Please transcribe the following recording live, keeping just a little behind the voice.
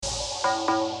My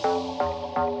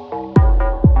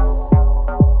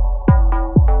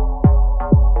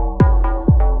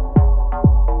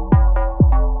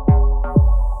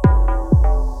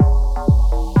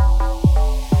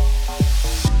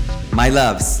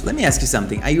loves, let me ask you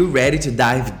something. Are you ready to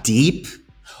dive deep?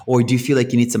 Or do you feel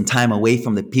like you need some time away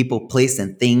from the people, place,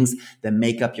 and things that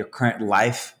make up your current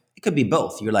life? It could be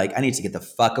both. You're like, I need to get the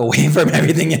fuck away from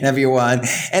everything and everyone.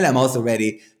 And I'm also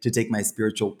ready to take my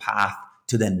spiritual path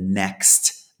to the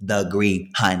next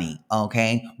degree, honey.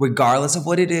 Okay? Regardless of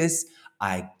what it is,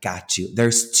 I got you.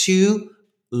 There's two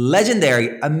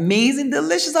legendary, amazing,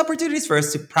 delicious opportunities for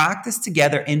us to practice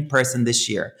together in person this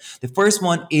year. The first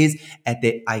one is at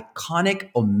the iconic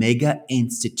Omega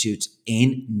Institute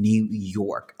in New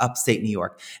York, upstate New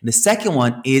York. And the second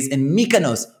one is in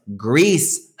Mykonos,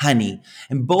 Greece, honey.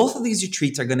 And both of these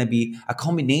retreats are going to be a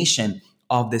combination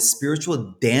of the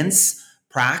spiritual dance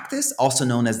practice, also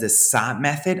known as the SA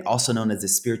method, also known as the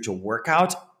spiritual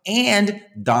workout, and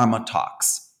Dharma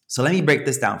talks. So let me break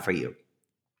this down for you.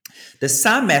 The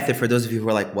SA method, for those of you who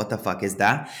are like, what the fuck is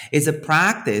that? Is a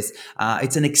practice.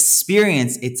 It's an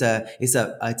experience. It's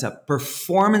a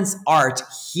performance art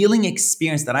healing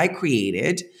experience that I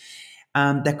created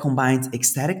that combines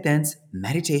ecstatic dance,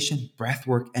 meditation, breath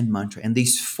work, and mantra. And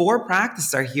these four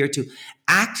practices are here to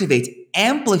activate,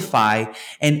 amplify,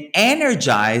 and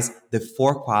energize the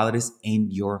four qualities in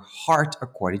your heart,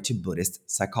 according to Buddhist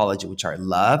psychology, which are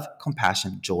love,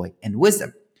 compassion, joy, and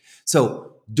wisdom.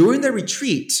 So during the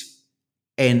retreat,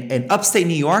 and upstate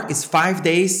New York is 6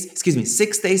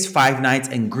 days, 5 nights,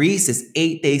 and Greece is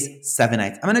 8 days, 7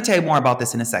 nights. I'm going to tell you more about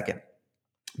this in a second.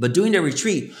 But during the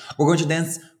retreat, we're going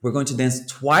to dance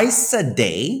twice a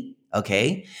day,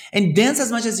 okay? And dance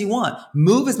as much as you want,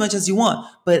 move as much as you want.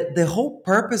 But the whole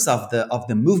purpose of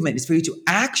the movement is for you to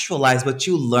actualize what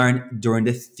you learned during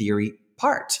the theory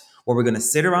part, where we're going to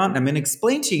sit around and I'm going to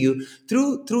explain to you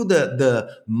through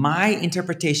my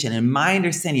interpretation and my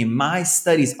understanding, my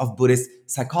studies of Buddhist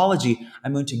psychology.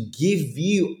 I'm going to give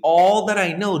you all that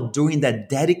I know during that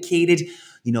dedicated,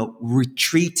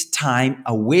 retreat time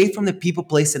away from the people,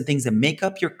 place, and things that make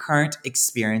up your current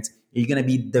experience. You're going to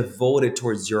be devoted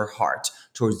towards your heart,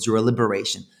 towards your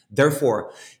liberation.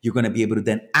 Therefore, you're going to be able to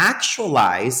then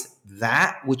actualize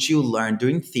that which you learned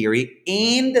during theory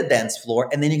in the dance floor,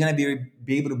 and then you're going to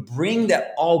be able to bring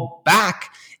that all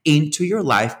back into your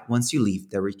life once you leave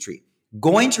the retreat.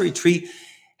 Going to retreat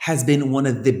has been one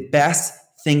of the best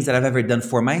things that I've ever done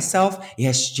for myself. It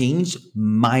has changed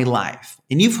my life.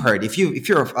 And you've heard, if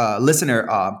you're a listener,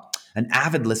 an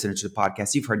avid listener to the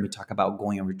podcast, you've heard me talk about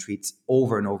going on retreats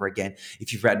over and over again.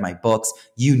 If you've read my books,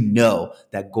 you know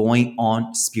that going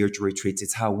on spiritual retreats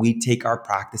is how we take our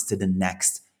practice to the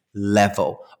next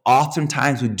level.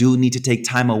 Oftentimes, we do need to take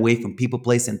time away from people,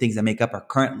 place, and things that make up our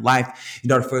current life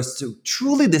in order for us to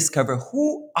truly discover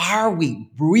who are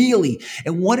we really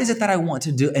and what is it that I want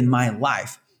to do in my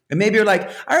life. And maybe you're like,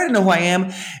 I already know who I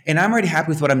am and I'm already happy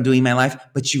with what I'm doing in my life,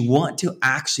 but you want to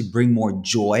actually bring more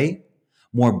joy,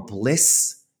 more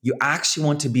bliss. You actually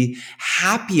want to be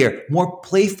happier, more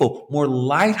playful, more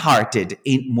lightheartedness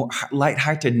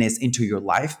into your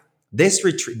life. These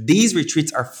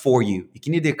retreats are for you. You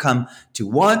can either come to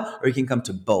one or you can come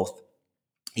to both.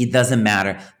 It doesn't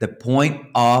matter. The point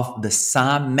of the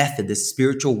SA method, the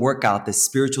spiritual workout, the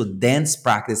spiritual dance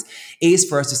practice is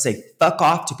for us to say fuck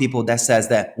off to people that says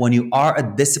that when you are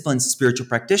a disciplined spiritual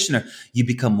practitioner, you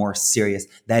become more serious.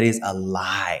 That is a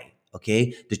lie.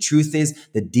 Okay. The truth is,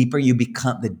 the deeper you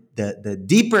become, the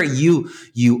deeper you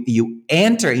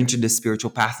enter into the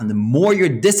spiritual path, and the more you're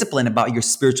disciplined about your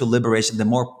spiritual liberation, the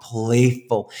more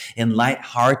playful and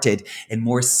lighthearted and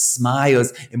more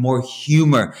smiles and more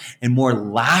humor and more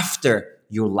laughter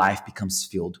your life becomes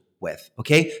filled with.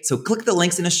 Okay. So click the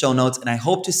links in the show notes, and I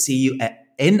hope to see you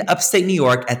in upstate New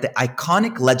York at the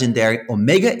iconic, legendary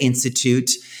Omega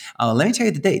Institute. Let me tell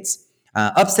you the dates.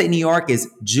 Upstate New York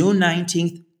is June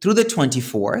 19th through the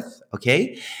 24th,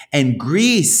 okay? And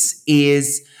Greece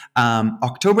is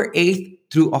October 8th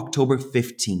through October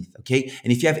 15th, okay?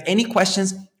 And if you have any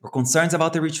questions or concerns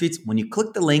about the retreats, when you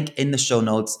click the link in the show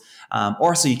notes,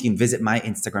 or so you can visit my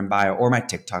Instagram bio or my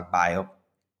TikTok bio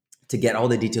to get all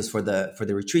the details for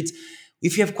the retreats.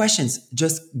 If you have questions,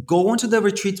 just go onto the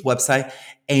retreats website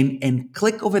and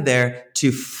click over there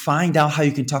to find out how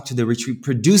you can talk to the retreat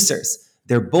producers.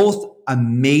 They're both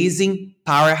amazing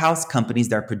powerhouse companies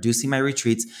that are producing my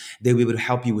retreats. They'll be able to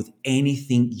help you with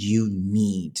anything you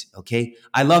need, okay?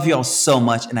 I love you all so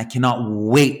much, and I cannot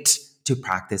wait to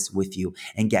practice with you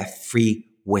and get free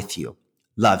with you.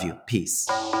 Love you. Peace.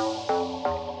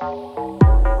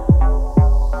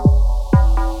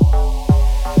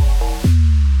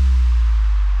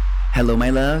 Hello,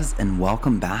 my loves, and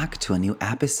welcome back to a new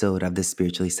episode of the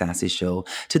Spiritually Sassy Show.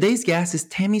 Today's guest is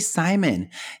Tami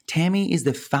Simon. Tami is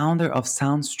the founder of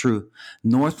Sounds True,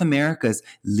 North America's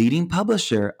leading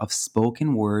publisher of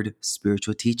spoken word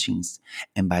spiritual teachings.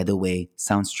 And by the way,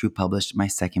 Sounds True published my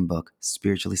second book,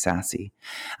 Spiritually Sassy.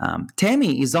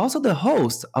 Tami is also the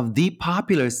host of the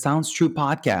popular Sounds True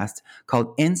podcast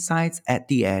called Insights at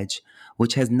the Edge,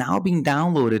 which has now been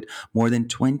downloaded more than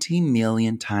 20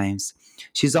 million times.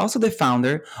 She's also the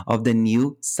founder of the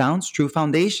new Sounds True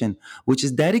Foundation, which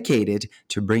is dedicated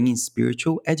to bringing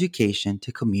spiritual education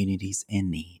to communities in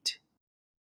need.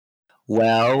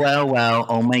 Well.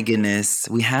 Oh my goodness.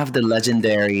 We have the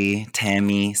legendary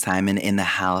Tami Simon in the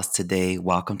house today.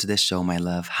 Welcome to the show, my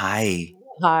love. Hi.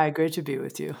 Hi, great to be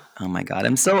with you. Oh my God.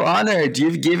 I'm so honored.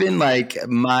 You've given like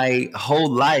my whole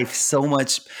life so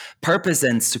much purpose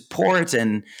and support.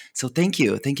 And so thank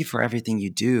you. Thank you for everything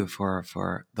you do for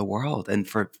the world and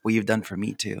for what you've done for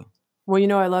me too. Well, you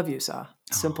know I love you, Sa. Oh,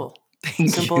 Simple.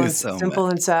 thank you so much. Simple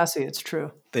and sassy, it's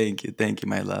true. Thank you. Thank you,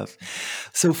 my love.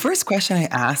 So, first question I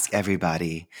ask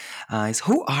everybody is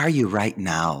who are you right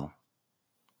now?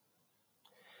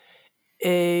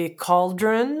 A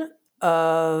cauldron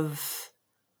of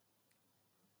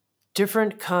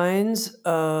different kinds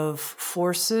of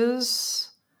forces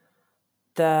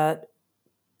that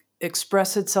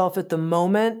express itself at the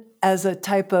moment as a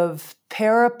type of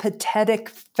peripatetic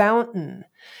fountain.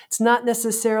 It's not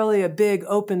necessarily a big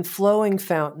open flowing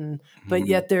fountain, but Mm,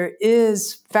 yet there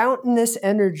is fountainous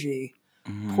energy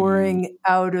mm, pouring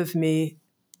out of me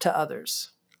to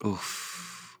others.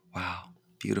 oof. Wow.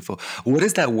 Beautiful. What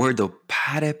is that word though?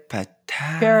 Patipata?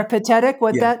 Peripatetic,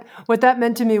 what Yeah. that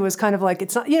meant to me was kind of like,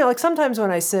 it's not, like sometimes when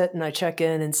I sit and I check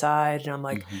in inside and I'm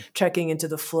like Hmm. checking into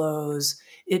the flows,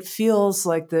 it feels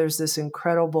like there's this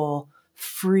incredible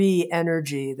free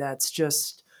energy that's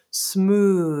just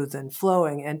smooth and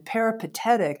flowing. And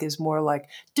peripatetic is more like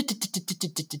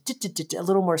a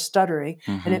little more stuttery.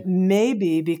 And Hmm. it may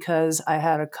be because I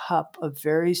had a cup of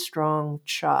very strong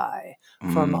chai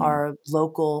from Mm. our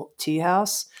local tea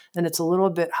house, and it's a little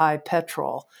bit high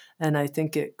petrol, and I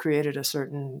think it created a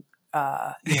certain,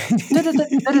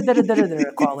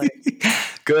 quality.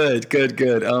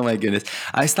 Good. Oh my goodness.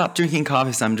 I stopped drinking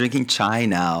coffee, so I'm drinking chai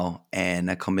now, and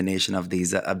a combination of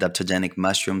these adaptogenic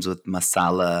mushrooms with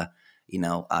masala,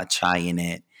 chai in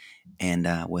it, and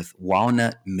with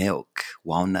walnut milk.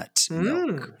 Walnut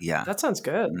milk. Yeah. That sounds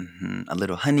good. A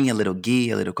little honey, a little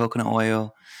ghee, a little coconut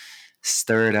oil,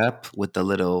 stirred up with the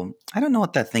little, I don't know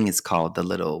what that thing is called, the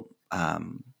little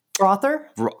Frother?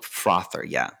 frother.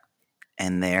 Yeah.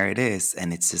 And there it is.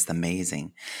 And it's just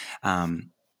amazing.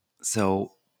 Um,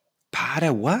 so,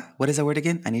 para what? What is that word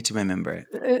again? I need to remember it.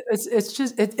 It's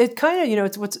just it kind of,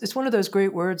 it's one of those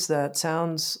great words that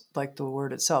sounds like the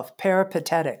word itself.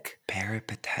 Peripatetic.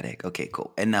 Peripatetic. Okay,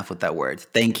 cool. Enough with that word.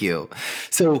 Thank you.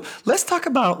 So let's talk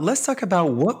about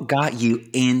what got you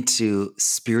into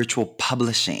spiritual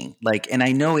publishing. Like, and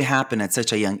I know it happened at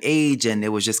such a young age, and it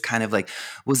was just kind of like,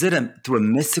 was it through a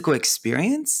mystical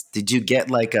experience? Did you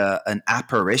get like an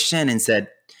apparition and said,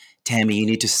 Tami, you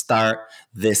need to start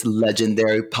this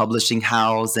legendary publishing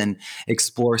house and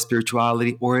explore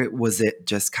spirituality? Or was it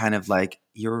just kind of like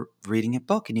you're reading a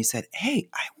book and you said, hey,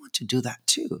 I want to do that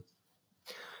too?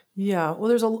 Yeah, well,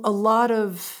 there's a lot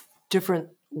of different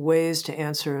ways to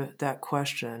answer that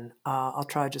question. I'll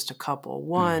try just a couple.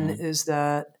 One Hmm. is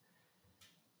that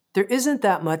there isn't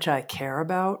that much I care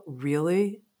about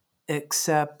really,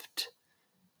 except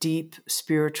deep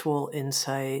spiritual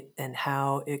insight and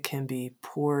how it can be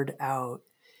poured out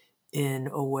in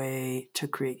a way to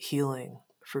create healing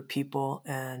for people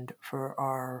and for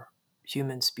our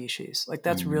human species. Like,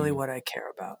 that's really Mm, what I care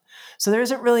about. So there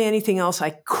isn't really anything else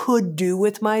I could do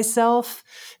with myself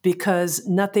because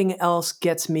nothing else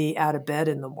gets me out of bed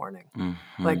in the morning.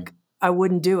 Like, mhm, I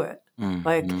wouldn't do it.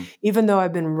 Like, mhm, even though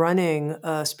I've been running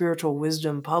a spiritual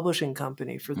wisdom publishing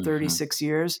company for mhm, 36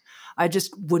 years, I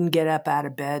just wouldn't get up out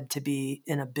of bed to be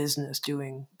in a business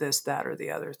doing this, that, or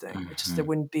the other thing. It just, there mhm,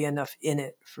 wouldn't be enough in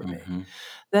it for me. mhm,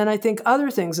 Then I think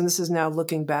other things, and this is now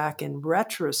looking back in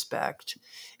retrospect,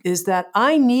 is that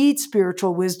I need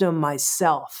spiritual wisdom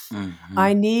myself.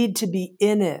 I mhm, need to be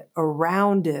in it,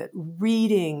 around it,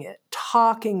 reading it,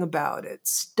 talking about it,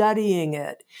 studying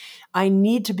it. I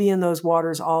need to be in those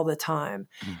waters all the time.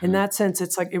 In mhm, that sense,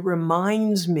 it's like it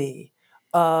reminds me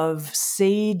of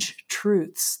sage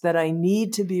truths that I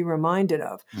need to be reminded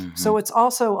of. Mm-hmm. So it's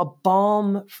also a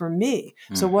balm for me.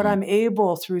 So what Mm-hmm. I'm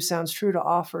able through Sounds True to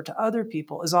offer to other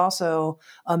people is also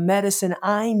a medicine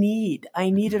I need. I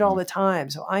need it all Mm-hmm. the time.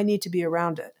 So I need to be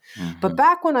around it. But Mm-hmm.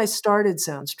 back when I started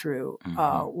Sounds True,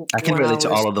 Mm-hmm. I can when I relate to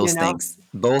all was, of those things.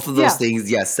 Both of those yeah, things,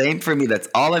 yes, same for me. That's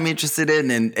all I'm interested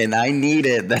in, and I need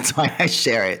it. That's why I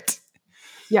share it.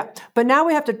 yeah, but now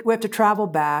we have to travel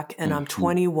back, and I'm Mm-hmm.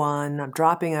 21. I'm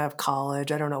dropping out of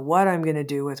college. I don't know what I'm going to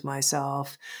do with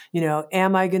myself.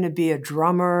 Am I going to be a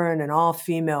drummer in an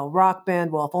all-female rock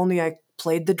band? Well, if only I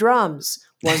played the drums.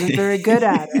 Wasn't very good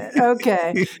at it.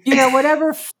 Okay,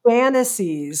 whatever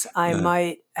fantasies I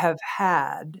might have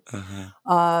had. Uh-huh.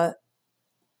 Uh,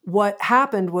 what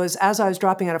happened was, as I was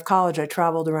dropping out of college, I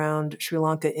traveled around Sri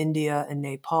Lanka, India, and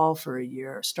Nepal for a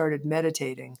year. Started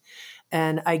meditating.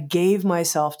 And I gave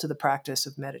myself to the practice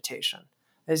of meditation.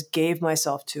 I just gave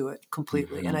myself to it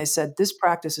completely. And Mm-hmm. I said, this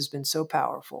practice has been so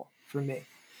powerful for me.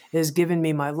 It has given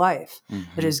me my life. It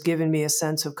Mm-hmm. has given me a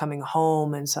sense of coming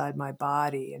home inside my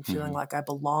body and feeling Mm-hmm. like I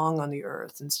belong on the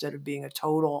earth instead of being a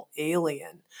total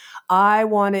alien. I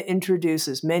want to introduce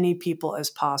as many people as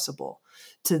possible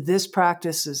to this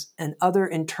practices and other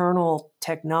internal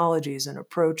technologies and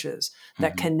approaches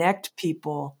that Mm-hmm. connect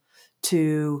people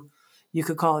to, you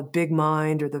could call it big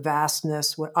mind or the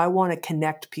vastness. What I want to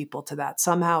connect people to that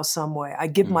somehow, some way. I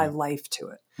give my life to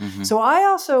it. Mm-hmm. So I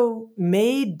also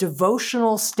made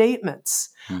devotional statements.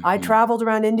 I Mm-hmm. traveled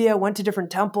around India, went to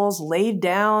different temples, laid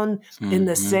down in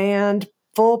the Mm-hmm. sand,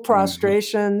 full Mm-hmm.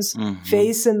 prostrations, Mm-hmm.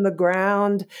 face in the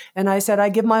ground. And I said, I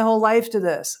give my whole life to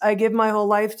this. I give my whole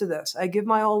life to this. I give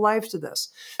my whole life to this.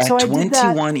 So At I did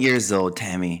that. 21 years old,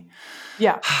 Tammy.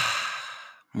 Yeah.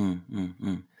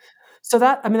 Mm-hmm. So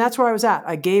that's where I was at.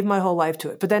 I gave my whole life to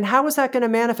it. But then how was that going to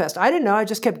manifest? I didn't know. I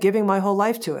just kept giving my whole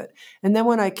life to it. And then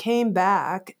when I came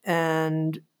back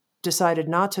and decided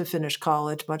not to finish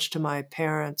college, much to my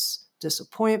parents'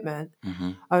 disappointment,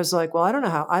 Mm-hmm. I was like, well, I don't know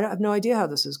how, I have no idea how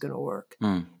this is going to work.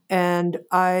 Mm. And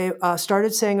I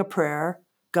started saying a prayer.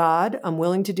 God, I'm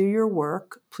willing to do your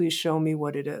work. Please show me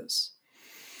what it is.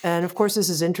 And of course, this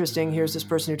is interesting. Here's this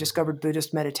person who discovered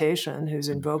Buddhist meditation who's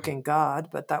invoking God,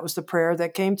 but that was the prayer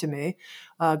that came to me.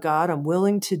 God, I'm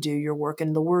willing to do your work.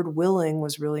 And the word willing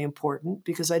was really important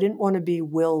because I didn't want to be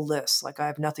will-less, like I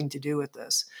have nothing to do with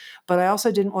this. But I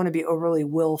also didn't want to be overly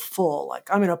willful, like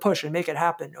I'm going to push and make it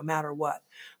happen no matter what.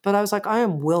 But I was like, I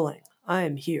am willing. I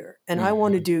am here. And I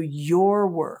want to Mm-hmm. do your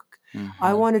work. I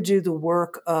Mm-hmm. want to do the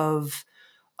work of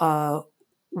uh,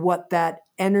 what that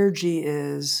energy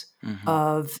is Mm-hmm.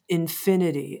 of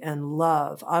infinity and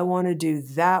love. I want to do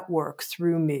that work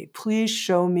through me. Please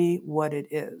show me what it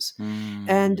is.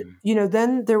 And, Mm-hmm.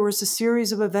 then there was a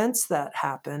series of events that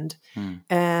happened.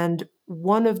 And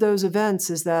one of those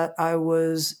events is that I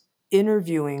was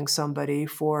interviewing somebody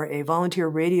for a volunteer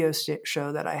radio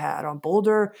show that I had on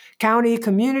Boulder County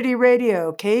Community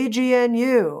Radio,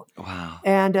 KGNU. Wow.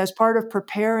 And as part of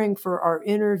preparing for our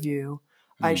interview,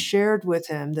 I Mm. shared with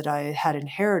him that I had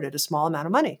inherited a small amount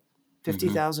of money, Mm-hmm.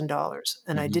 $50,000,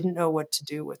 and I Mm-hmm. didn't know what to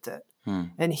do with it.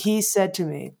 Mm. And he said to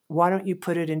me, why don't you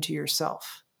put it into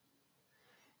yourself?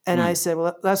 And I Mm. said,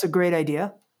 well, that's a great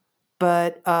idea,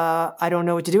 but I don't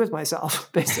know what to do with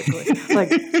myself, basically. Like,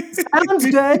 sounds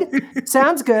good.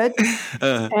 Sounds good.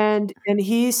 Uh, And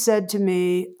he said to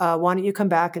me, why don't you come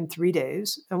back in 3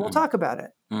 days and we'll mm. talk about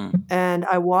it? Mm. And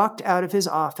I walked out of his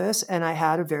office and I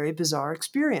had a very bizarre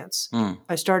experience. Mm.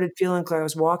 I started feeling like I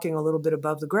was walking a little bit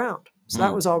above the ground. So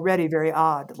that Mm. was already very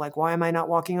odd. Like, why am I not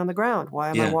walking on the ground? Why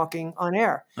am I Yeah. walking on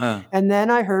air? Uh, And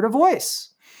then I heard a voice.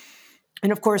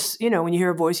 And of course, when you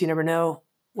hear a voice, you never know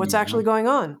what's actually mhm. going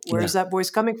on. Yeah. Where's that voice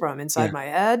coming from? Inside Yeah. my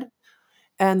head?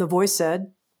 And the voice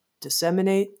said,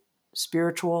 disseminate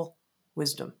spiritual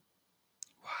wisdom.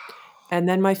 And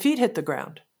then my feet hit the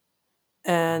ground.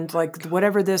 Oh And my like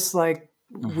whatever this like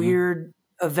God. Mm-hmm. weird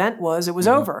event was, it was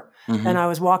Mm-hmm. over. Mm-hmm. And I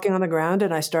was walking on the ground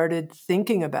and I started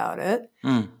thinking about it.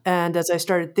 Mm. And as I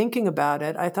started thinking about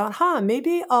it, I thought,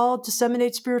 maybe I'll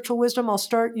disseminate spiritual wisdom. I'll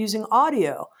start using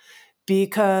audio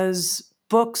because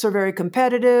books are very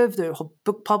competitive. The whole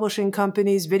book publishing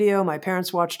companies, video. My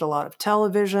parents watched a lot of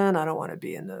television. I don't want to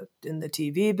be in the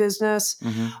TV business.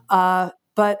 Mm-hmm.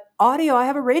 But audio, I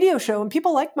have a radio show and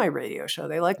people like my radio show.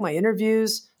 They like my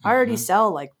interviews. I already Mm-hmm.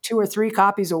 sell like 2 or 3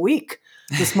 copies a week,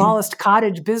 the smallest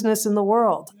cottage business in the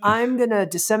world. I'm going to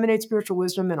disseminate spiritual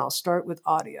wisdom and I'll start with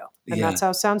audio. And Yeah. that's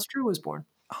how Sounds True was born.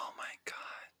 Oh my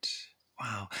God.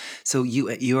 Wow. So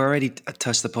you already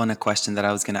touched upon a question that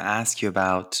I was going to ask you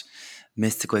about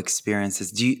mystical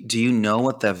experiences. Do you know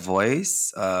what that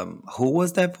voice? Who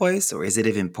was that voice, or is it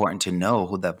even important to know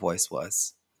who that voice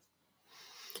was?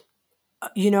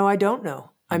 I don't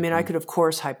know. I mean, I Hmm. could, of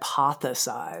course,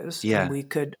 hypothesize, and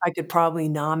Yeah. I could probably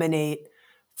nominate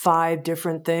 5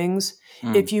 different things.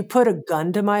 Mm, If you put a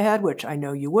gun to my head, which I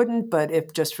know you wouldn't, but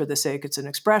if just for the sake it's an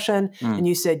expression, and mm.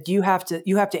 you said you have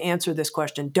to answer this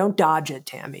question, don't dodge it,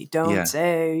 Tammy. Don't Yeah.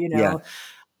 say, Yeah.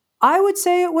 I would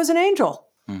say it was an angel.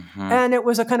 Hmm. And it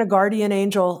was a kind of guardian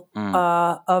angel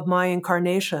Mm, of my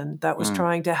incarnation that was mm,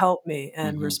 trying to help me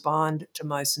and hmm. respond to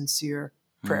my sincere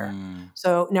prayer. Mm,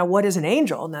 So now, what is an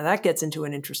angel? Now that gets into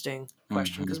an interesting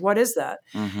question, hmm. because what is that?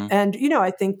 Hmm. And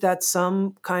I think that's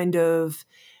some kind of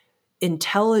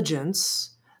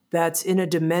intelligence that's in a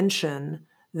dimension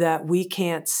that we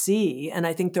can't see. And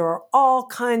I think there are all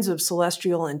kinds of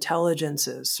celestial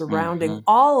intelligences surrounding Hmm.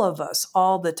 all of us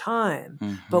all the time,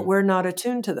 but Hmm. we're not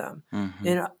attuned to them. Hmm.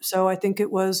 And so I think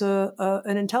it was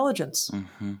an intelligence.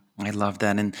 Hmm. I love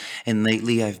that. And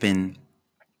lately I've been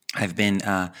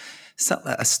so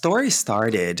a story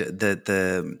started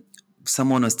the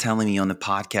someone was telling me on the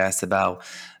podcast about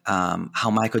how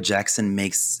Michael Jackson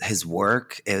makes his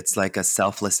work. It's like a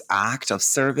selfless act of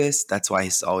service. That's why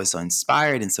he's always so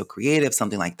inspired and so creative,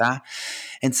 something like that.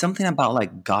 And something about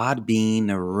like God being in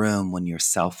a room when you're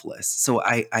selfless. So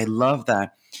I love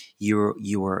that you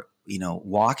were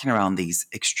walking around these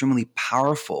extremely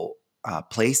powerful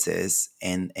places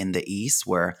in the East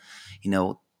where you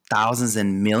know thousands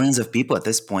and millions of people at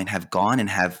this point have gone and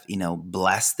have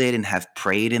blessed it and have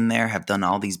prayed in there, have done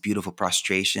all these beautiful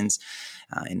prostrations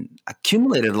and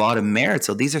accumulated a lot of merit.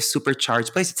 So these are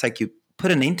supercharged places. It's like you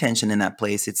put an intention in that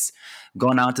place. It's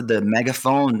gone out to the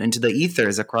megaphone, into the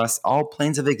ethers across all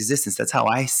planes of existence. That's how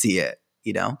I see it.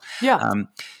 Yeah, Um,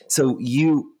 so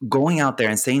you going out there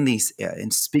and saying these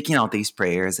and speaking out these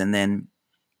prayers, and then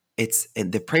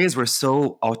the prayers were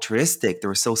so altruistic, they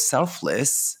were so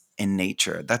selfless in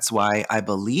nature. That's why I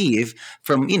believe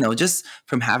from just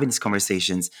from having these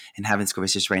conversations and having these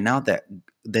conversations right now, that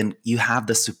then you have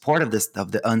the support of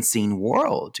the unseen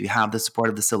world. You have the support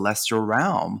of the celestial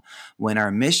realm when our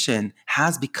mission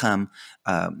has become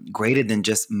greater than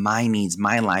just my needs,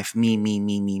 my life,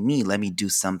 me. Let me do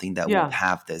something that would yeah.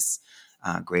 have this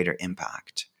greater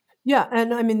impact. Yeah,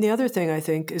 and I mean, the other thing I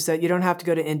think is that you don't have to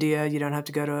go to India, you don't have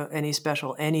to go to any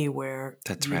special anywhere.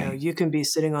 That's right. You can be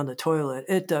sitting on the toilet.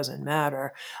 It doesn't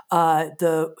matter.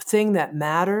 The thing that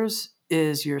matters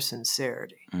is your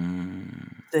sincerity,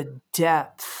 Mm, the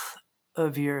depth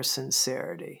of your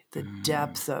sincerity, the mm,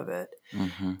 depth of it.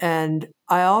 mm-hmm. And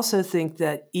I also think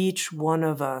that each one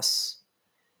of us,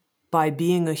 by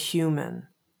being a human,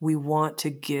 we want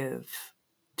to give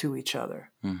to each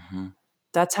other. Mm-hmm.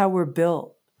 That's how we're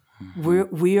built.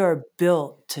 Mm-hmm. We are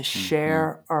built to Mm-hmm.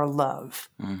 share our love.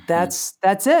 Mm-hmm. That's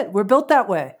it. We're built that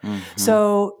way. Mm-hmm.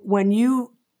 So when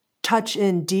you touch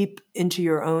in deep into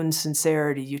your own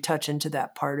sincerity, you touch into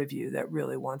that part of you that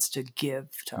really wants to give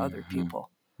to other Mm-hmm. people.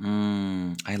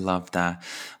 I love that.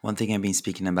 One thing I've been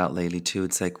speaking about lately too,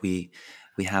 it's like we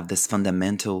have this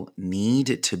fundamental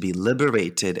need to be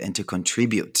liberated and to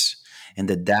contribute. And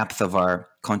the depth of our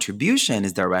contribution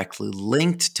is directly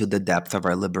linked to the depth of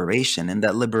our liberation. And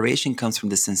that liberation comes from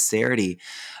the sincerity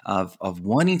of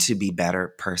wanting to be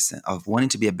better person, of wanting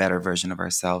to be a better version of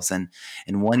ourselves, and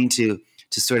wanting to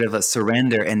sort of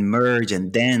surrender and merge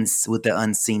and dance with the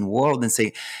unseen world and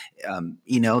say,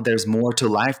 there's more to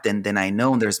life than I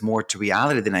know, and there's more to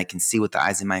reality than I can see with the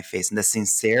eyes in my face. And the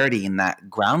sincerity and that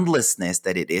groundlessness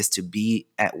that it is to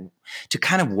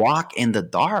kind of walk in the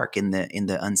dark in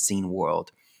the unseen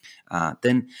world.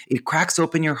 Then it cracks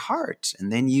open your heart,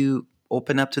 and then you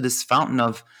open up to this fountain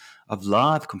of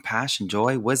love, compassion,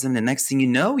 joy, wisdom. The next thing you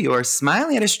know, you're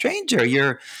smiling at a stranger.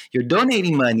 You're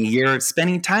donating money. You're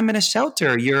spending time in a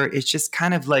shelter. It's just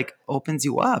kind of like opens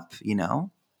you up.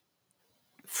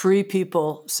 Free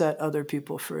people set other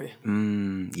people free.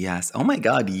 Yes. Oh my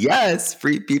God. Yes.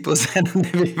 Free people send them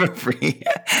to me for free.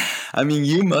 I mean,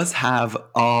 you must have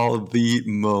all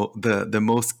the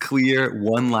most clear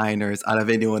one-liners out of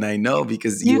anyone I know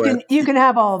because You you are. can you can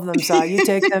have all of them, Si. You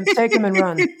take them and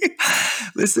run.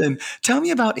 Listen, tell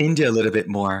me about India a little bit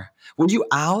more. Were you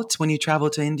out when you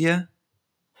traveled to India?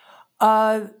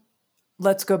 Uh,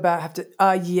 let's go back. Have to.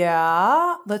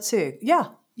 Yeah. Let's see. Yeah.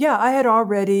 Yeah. I had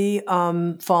already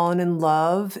fallen in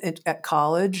love at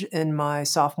college in my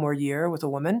sophomore year with a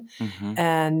woman, Mm-hmm.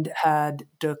 and had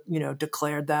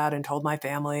declared that and told my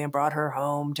family and brought her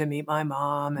home to meet my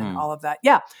mom and Hmm. all of that.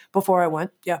 Yeah. Before I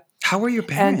went. Yeah. How were your And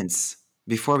parents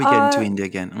before we get into uh, India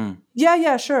again? yeah.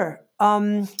 Yeah. Sure.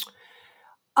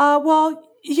 Well,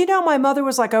 My mother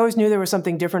was like, I always knew there was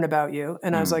something different about you.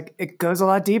 And I was Mm. like, it goes a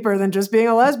lot deeper than just being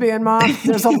a lesbian, Mom.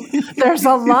 There's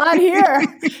a lot here.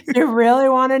 You really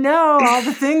want to know all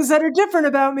the things that are different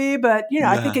about me. But,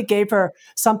 I think Yeah. it gave her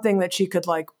something that she could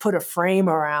like put a frame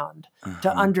around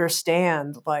to Uh-huh.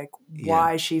 understand like Yeah.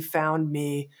 why she found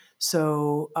me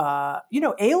so,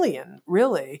 alien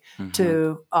really Mm-hmm.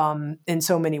 to, in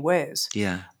so many ways.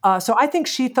 Yeah. So I think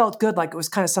she felt good, like it was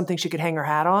kind of something she could hang her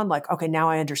hat on. Like, okay, now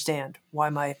I understand why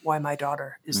my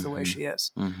daughter is the way Mm-hmm. she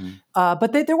is. Mm-hmm.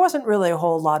 But there wasn't really a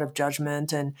whole lot of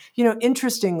judgment. And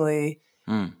interestingly,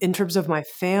 Mm. in terms of my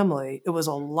family, it was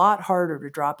a lot harder to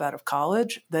drop out of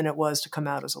college than it was to come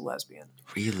out as a lesbian.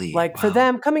 Really? Like for Wow.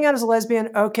 them, coming out as a lesbian,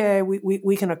 okay,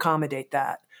 we can accommodate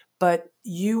that. But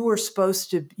you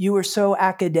were so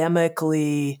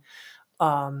academically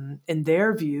in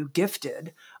their view,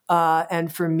 gifted.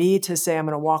 And for me to say I'm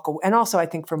going to walk away, and also I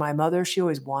think for my mother, she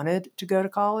always wanted to go to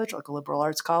college, like a liberal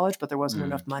arts college, but there wasn't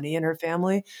enough Mm. money in her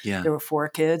family. Yeah. There were 4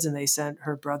 kids, and they sent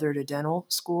her brother to dental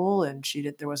school, and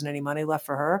there wasn't any money left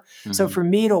for her. So Mm-hmm. for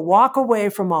me to walk away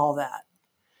from all that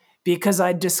because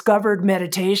I discovered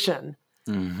meditation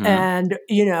Mm-hmm. and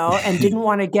didn't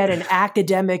want to get an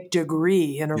academic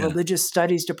degree in a Yeah. religious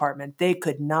studies department. They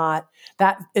could not.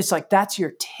 That it's like that's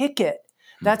your ticket.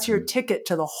 That's your Mm-hmm. ticket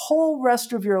to the whole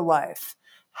rest of your life.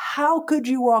 How could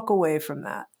you walk away from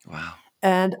that? Wow.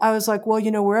 And I was like, well,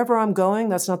 wherever I'm going,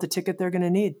 that's not the ticket they're going to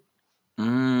need.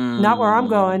 Not where I'm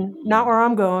going. Not Mm. where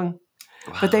I'm going.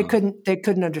 But they Wow. couldn't. They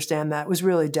couldn't understand that. It was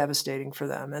really devastating for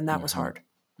them, and that was Mm-hmm. hard.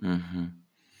 Mm-hmm.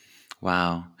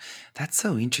 Wow. That's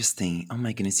so interesting. Oh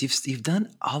my goodness. You've done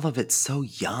all of it so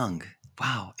young.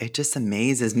 Wow. It just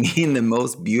amazes me in the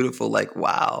most beautiful, like,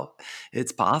 wow,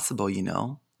 it's possible.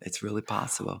 It's really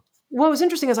possible. What was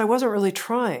interesting is I wasn't really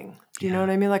trying. Do you know Yeah.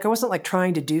 what I mean? Like I wasn't like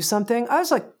trying to do something. I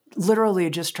was like literally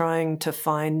just trying to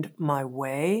find my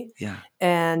way. Yeah.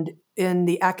 And in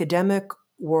the academic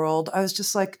world, I was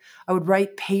just like I would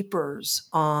write papers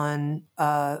on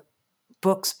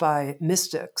books by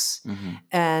mystics, Mm-hmm.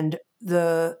 and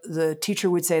the teacher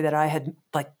would say that I had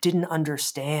like didn't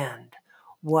understand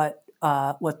what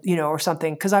or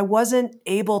something because I wasn't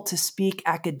able to speak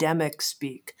academic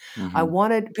speak. I Mm-hmm.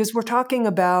 wanted because we're talking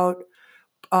about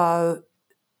uh,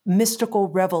 mystical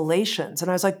revelations. And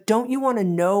I was like, don't you want to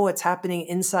know what's happening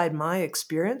inside my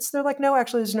experience? They're like, no,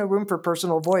 actually, there's no room for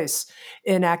personal voice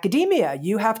in academia.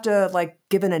 You have to like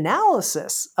give an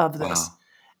analysis of this. Wow.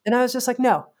 And I was just like,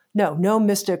 no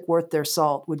mystic worth their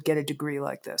salt would get a degree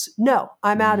like this. No,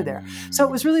 I'm out of there. So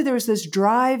it was Mm. really, there was this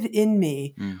drive in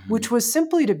me, Mm-hmm. which was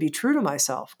simply to be true to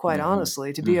myself, quite Mm-hmm.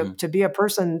 honestly, Mm-hmm. to be a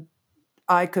person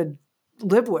I could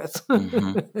live with.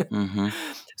 Mm-hmm. Mm-hmm.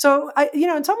 So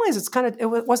in some ways,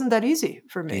 it wasn't that easy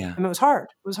for me. Yeah. I mean, it was hard.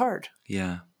 It was hard.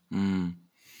 Yeah. Mm.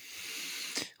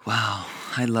 Wow,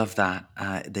 I love that.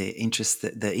 The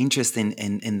interest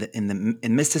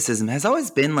in mysticism has always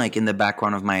been like in the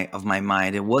background of my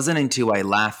mind. It wasn't until I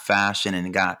left fashion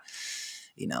and got,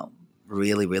 you know,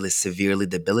 really, really severely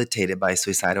debilitated by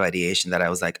suicidal ideation that I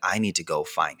was like, I need to go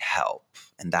find help.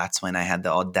 And that's when I had the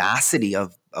audacity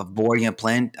of boarding a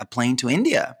plane to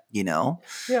India.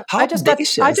 Yeah, How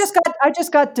audacious! I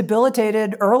just got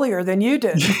debilitated earlier than you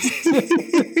did.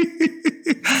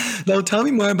 Now, tell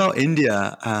me more about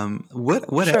India.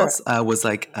 What Sure. else was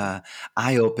like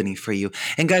eye opening for you?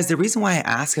 And guys, the reason why I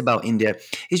ask about India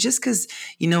is just because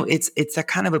it's a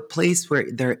kind of a place where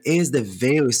the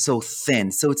veil is so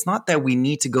thin. So it's not that we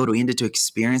need to go to India to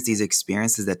experience these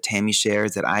experiences that Tami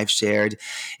shares, that I've shared.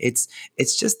 It's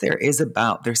just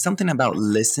there's something about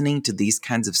listening to these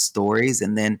kinds of stories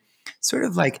and then sort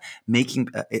of like making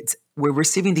we're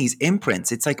receiving these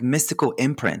imprints. It's like mystical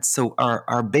imprints. So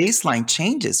our baseline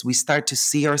changes. We start to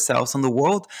see ourselves in the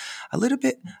world a little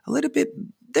bit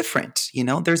different.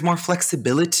 There's more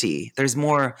flexibility. There's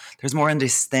more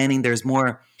understanding.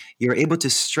 You're able to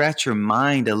stretch your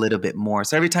mind a little bit more.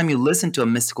 So every time you listen to a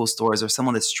mystical stories or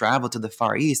someone that's traveled to the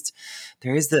Far East,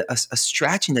 there is a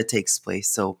stretching that takes place.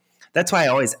 So that's why I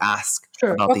always ask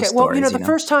Sure. about these Okay. Well,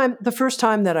 stories. the first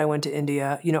time that I went to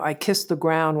India, I kissed the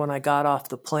ground when I got off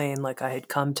the plane, like I had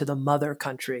come to the mother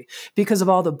country because of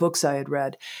all the books I had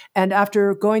read. And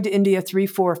after going to India 3,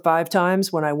 4, 5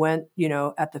 times, when I went,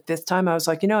 at the fifth time, I was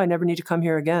like, I never need to come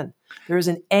here again. There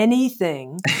isn't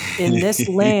anything in this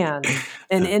land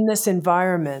and in this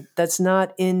environment that's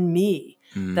not in me.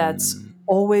 That's Mm,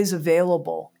 always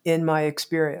available in my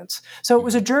experience. So it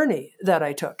was a journey that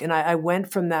I took. And I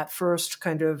went from that first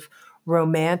kind of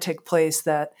romantic place,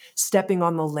 that stepping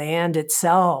on the land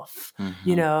itself,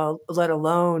 mhm. let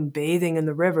alone bathing in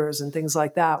the rivers and things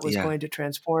like that, was Yeah. going to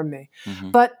transform me.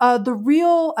 Mhm. But the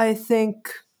real, I think,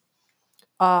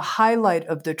 a highlight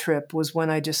of the trip was when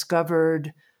I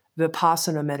discovered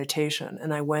Vipassana meditation.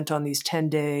 And I went on these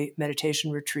 10-day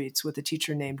meditation retreats with a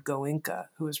teacher named Goenka,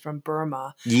 who was from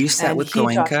Burma. You sat And with he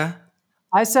taught, Goenka?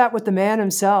 I sat with the man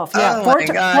himself. Yeah, Oh my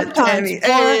four God, times, Tammy.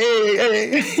 Hey,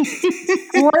 hey, hey.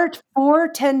 four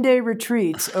 10-day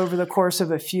retreats over the course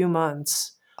of a few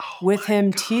months Oh with my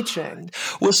him God. teaching.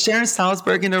 Was Sharon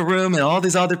Salzberg in the room and all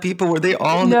these other people, were they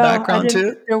all in the No, I background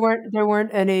didn't. too? There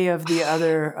weren't any of the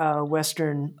other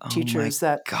Western Oh my teachers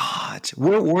that. God.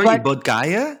 Where were you? But Bodh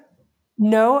Gaya?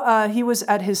 no, he was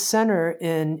at his center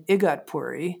in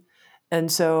Igatpuri,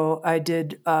 and so I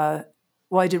did.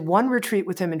 Well, I did one retreat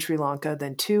with him in Sri Lanka,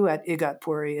 then two at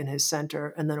Igatpuri in his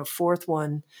center, and then a fourth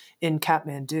one in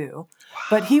Kathmandu.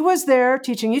 But he was there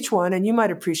teaching each one, and you might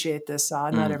appreciate this.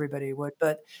 Not Mm, everybody would,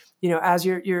 but as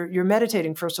you're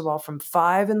meditating, first of all, from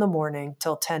 5 in the morning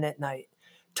till 10 at night,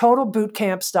 total boot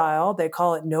camp style. They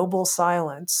call it noble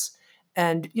silence.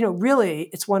 And really,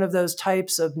 it's one of those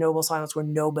types of noble silence where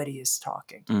nobody is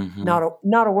talking, mm-hmm, not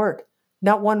a word,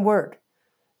 not one word.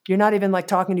 You're not even like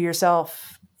talking to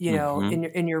yourself,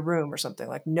 mm-hmm, in your room or something.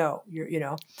 Like, no,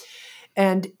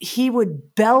 And he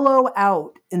would bellow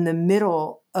out in the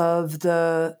middle of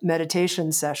the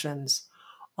meditation sessions,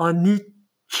 anicca,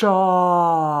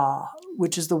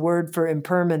 which is the word for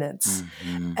impermanence.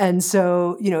 mm-hmm. And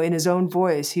so, in his own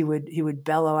voice, he would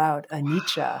bellow out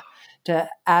anicca to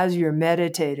as you're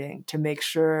meditating to make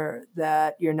sure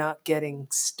that you're not getting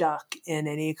stuck in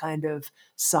any kind of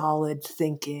solid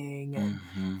thinking and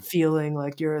Mm-hmm. feeling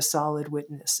like you're a solid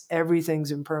witness. Everything's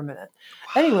impermanent.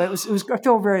 Anyway, it was I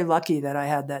feel very lucky that I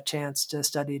had that chance to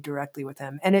study directly with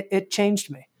him. And it changed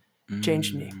me.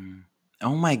 Changed me. Mm.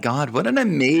 Oh my God, what an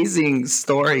amazing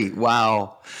story.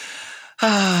 Wow.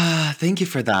 Ah, thank you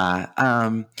for that.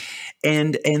 And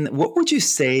what would you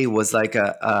say was like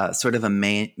a sort of a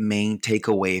main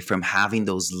takeaway from having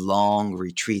those long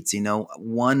retreats?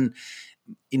 One,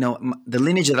 the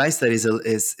lineage that I study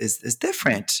is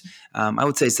different. I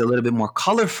would say it's a little bit more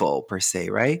colorful per se,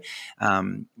 right?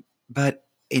 But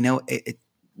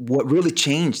what really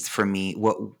changed for me,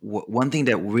 what one thing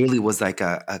that really was like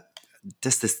a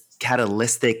just this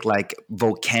catalytic, like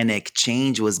volcanic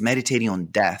change was meditating on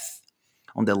death.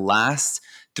 On the last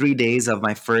 3 days of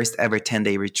my first ever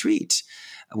 10-day retreat,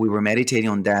 we were meditating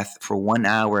on death for 1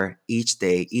 hour each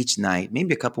day, each night,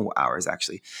 maybe a couple of hours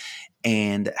actually.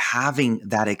 And having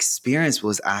that experience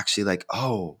was actually like,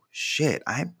 oh shit,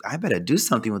 I better do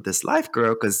something with this life,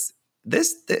 girl, because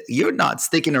you're not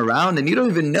sticking around and you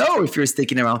don't even know if you're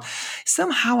sticking around.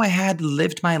 Somehow I had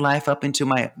lived my life up into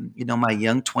my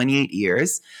young 28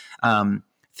 years,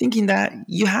 thinking that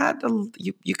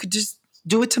you could just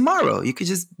do it tomorrow. You could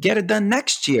just get it done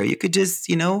next year. You could just,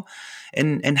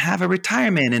 and have a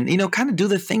retirement and, kind of do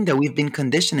the thing that we've been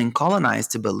conditioned and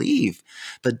colonized to believe.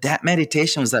 But that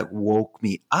meditation was like woke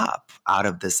me up out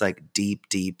of this like deep,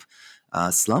 deep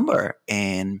slumber.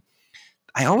 And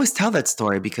I always tell that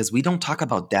story because we don't talk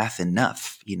about death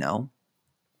enough.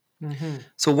 Hmm.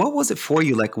 So what was it for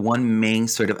you? Like one main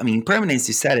sort of, I mean, permanence,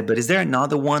 you said it, but is there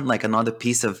another one, like another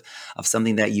piece of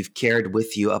something that you've carried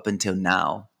with you up until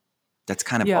now that's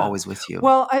kind of Yeah. always with you?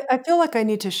 Well, I feel like I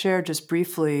need to share just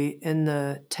briefly in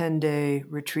the 10-day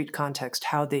retreat context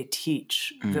how they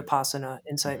teach Mm, Vipassana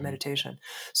insight mhm, meditation.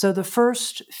 So the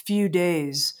first few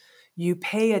days, you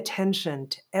pay attention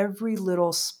to every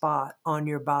little spot on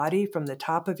your body from the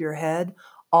top of your head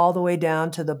all the way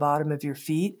down to the bottom of your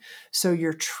feet. So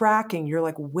you're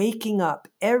like waking up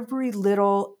every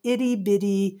little itty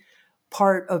bitty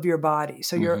part of your body.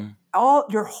 So mhm,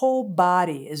 your whole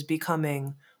body is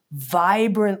becoming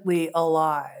vibrantly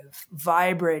alive,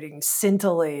 vibrating,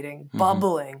 scintillating, mhm,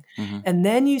 bubbling. mhm, And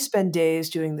then you spend days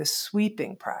doing this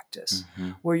sweeping practice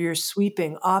mhm, where you're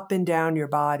sweeping up and down your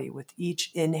body with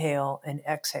each inhale and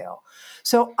exhale.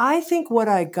 So I think what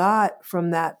I got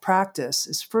from that practice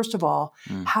is, first of all,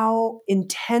 mm, how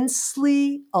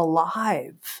intensely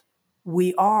alive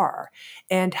we are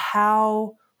and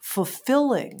how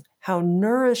fulfilling, how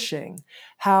nourishing,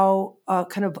 how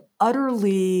kind of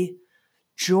utterly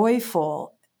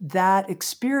joyful that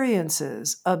experience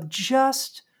is of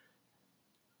just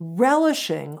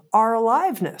relishing our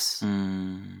aliveness.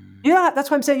 mm, That's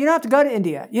why I'm saying you don't have to go to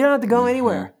India. You don't have to go mhm,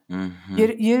 anywhere. mhm,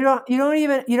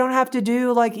 You don't have to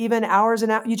do like even hours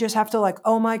and hours. You just have to like,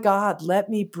 oh my God, let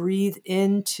me breathe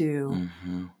into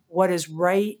mhm, what is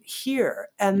right here.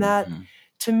 And that mhm,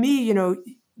 to me,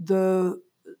 the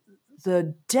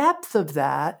the depth of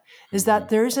that is that mhm,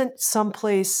 there isn't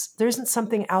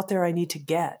something out there I need to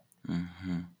get.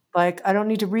 mhm. Like, I don't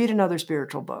need to read another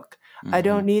spiritual book. I Mm-hmm.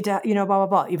 don't need to, blah, blah,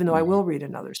 blah, even though I Mm-hmm. will read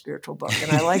another spiritual book.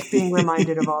 And I like being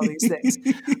reminded of all these things.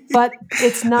 But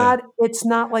it's not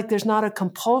like there's not a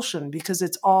compulsion because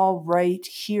it's all right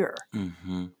here.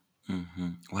 Mm-hmm. Mm-hmm.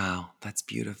 Wow, that's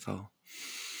beautiful.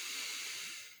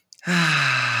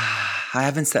 I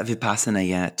haven't sat Vipassana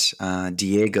yet.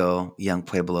 Diego Young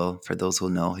Pueblo, for those who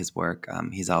know his work,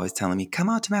 he's always telling me, come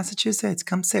out to Massachusetts,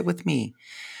 come sit with me.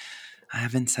 I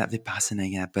haven't sat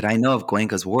Vipassana yet, but I know of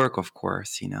Goenka's work, of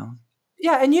course, you know.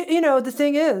 Yeah, and the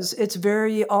thing is, it's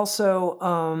very also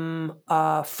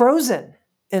frozen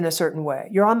in a certain way.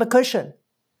 You're on the cushion.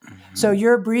 So Mm-hmm.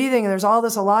 you're breathing and there's all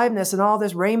this aliveness and all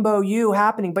this rainbow you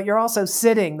happening, but you're also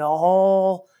sitting the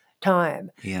whole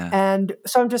time. Yeah. And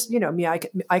so I'm just, me,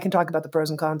 I can talk about the pros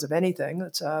and cons of anything.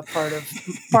 That's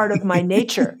part of my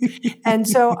nature. And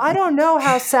so I don't know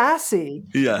how sassy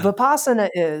Yeah. Vipassana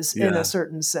is in a Yeah.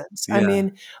 certain sense. I Yeah.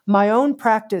 mean, my own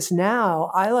practice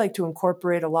now, I like to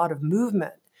incorporate a lot of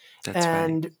movement. That's right.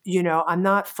 And I'm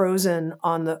not frozen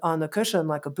on the cushion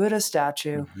like a Buddha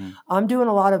statue. Mm-hmm. I'm doing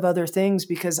a lot of other things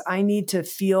because I need to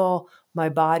feel my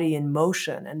body in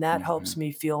motion, and that Mm-hmm. helps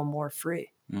me feel more free.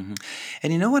 Mm-hmm.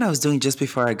 And you know what I was doing just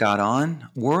before I got on?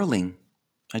 Whirling.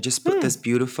 I just put Hmm. this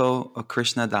beautiful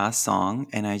Krishna Das song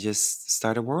and I just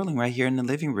started whirling right here in the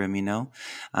living room, you know?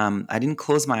 I didn't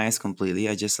close my eyes completely.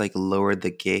 I just like lowered the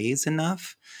gaze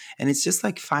enough. And it's just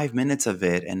like 5 minutes of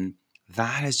it. And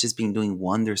that has just been doing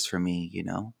wonders for me, you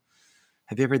know?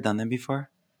 Have you ever done that before?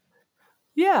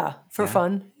 Yeah, for Yeah.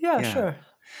 fun. Yeah, Yeah. sure.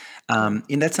 Yeah.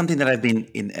 And that's something that I've been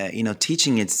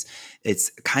teaching.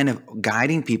 It's kind of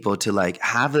guiding people to like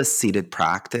have a seated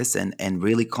practice and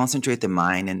really concentrate the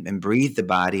mind and breathe the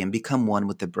body and become one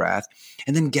with the breath,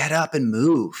 and then get up and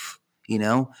move.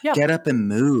 Yeah. Get up and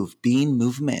move, be in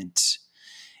movement,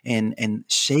 and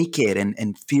shake it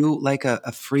and feel like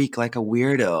a freak, like a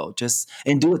weirdo. Just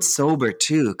and do it sober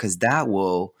too, because that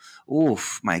will.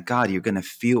 Oof, my God, you're gonna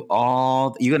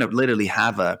literally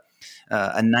have a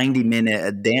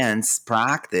 90-minute dance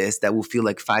practice that will feel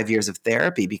like 5 years of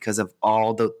therapy because of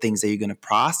all the things that you're going to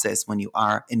process when you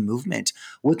are in movement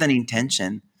with an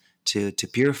intention to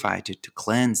purify, to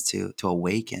cleanse, to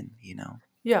awaken, you know.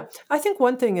 Yeah. I think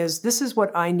one thing is this is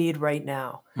what I need right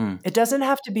now. Mm, It doesn't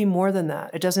have to be more than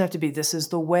that. It doesn't have to be this is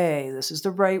the way, this is the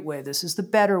right way, this is the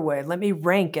better way. Let me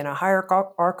rank in a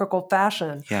hierarchical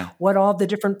fashion yeah. what all the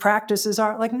different practices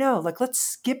are. Like, no, like let's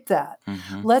skip that.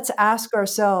 Mm-hmm, Let's ask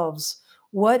ourselves,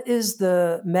 what is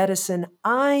the medicine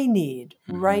I need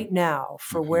mm-hmm, right now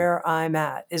for mm-hmm, where I'm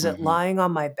at? Is it mm-hmm, lying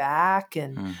on my back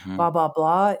and mm-hmm, blah, blah,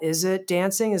 blah? Is it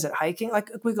dancing? Is it hiking?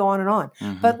 Like we go on and on.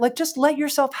 mm-hmm, But like, just let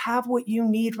yourself have what you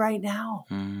need right now.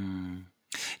 mm.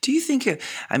 Do you think?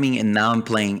 I mean, and now I'm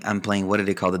playing. I'm playing. What do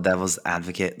they call the devil's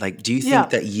advocate? Like, do you think Yeah,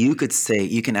 that you could say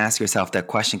you can ask yourself that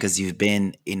question because you've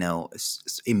been,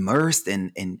 immersed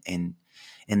in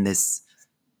this yeah,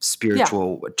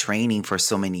 spiritual training for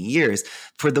so many years.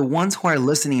 For the ones who are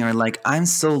listening are like, I'm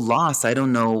so lost. I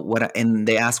don't know and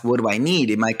they ask, what do I need?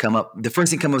 It might come up. The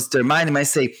first thing comes to their mind, it might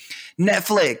say,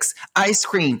 Netflix, ice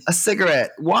cream, a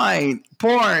cigarette, wine,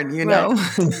 porn, you right,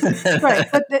 know? right.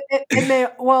 But it may.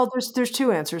 Well, there's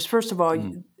two answers. First of all,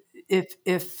 Mm,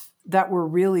 if that were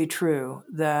really true,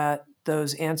 that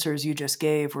those answers you just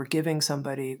gave were giving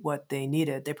somebody what they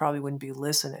needed, they probably wouldn't be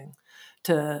listening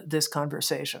to this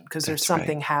conversation because there's that's right.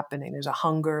 something happening. There's a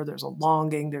hunger, there's a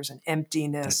longing, there's an That's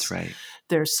emptiness, right.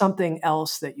 there's something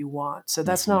else that you want. So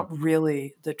that's Hmm. not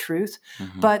really the truth.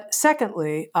 Hmm. But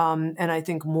secondly, and I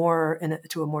think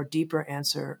to a more deeper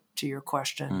answer to your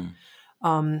question, Mm.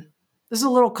 um, this is a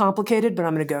little complicated, but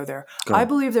I'm going to go there. I Go.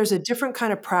 believe there's a different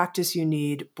kind of practice you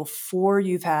need before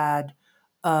you've had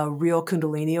a real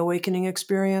Kundalini awakening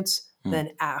experience Mm. than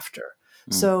after.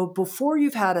 Mm. So before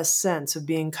you've had a sense of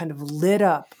being kind of lit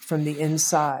up from the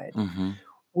inside, Hmm.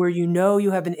 where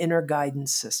you have an inner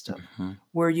guidance system, Hmm.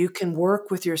 where you can work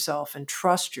with yourself and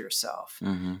trust yourself.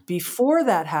 Hmm. Before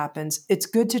that happens, it's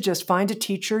good to just find a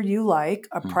teacher you like,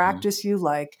 a Hmm. practice you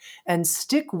like, and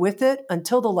stick with it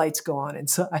until the lights go on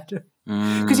inside.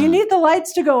 Because you Mm. need the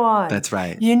lights to go on. That's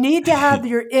right. You need to have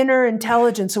your inner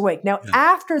intelligence awake. Now, Yeah.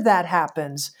 after that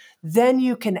happens, then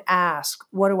you can ask,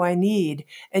 what do I need?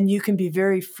 And you can be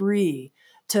very free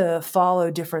to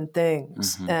follow different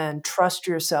things Hmm. and trust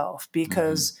yourself Hmm.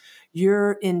 because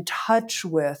you're in touch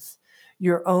with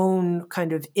your own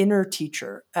kind of inner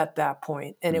teacher at that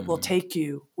point, and it will Hmm. take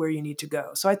you where you need to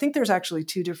go. So I think there's actually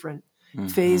two different Mm-hmm.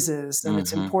 phases, and Mm-hmm.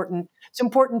 it's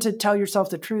important to tell yourself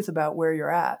the truth about where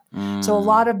you're at. So a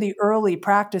lot Mm, of the early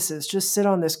practices, just sit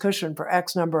on this cushion for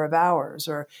X number of hours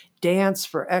or dance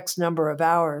for X number of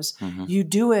hours. mm-hmm. You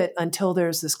do it until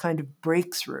there's this kind of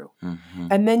breakthrough. Mm-hmm.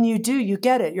 And then you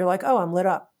get it. You're like, oh, I'm lit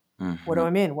up. What do Mm-hmm. I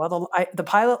mean? Well, the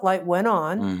pilot light went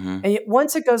on, Mm-hmm. and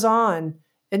once it goes on,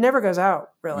 it never goes out.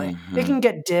 Really, it Mm-hmm. can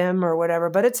get dim or whatever,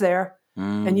 but it's there,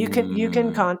 and Mm-hmm.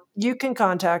 you can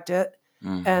contact it.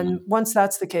 And Mm-hmm. once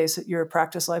that's the case, your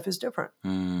practice life is different.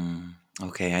 Mm.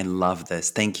 Okay, I love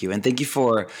this. Thank you, and thank you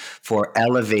for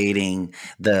elevating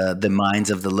the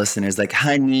minds of the listeners. Like,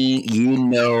 honey,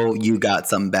 you got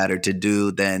some better to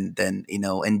do than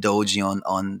indulging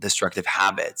on destructive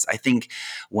habits. I think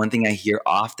one thing I hear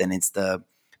often is the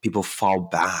people fall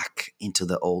back into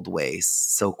the old ways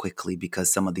so quickly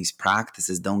because some of these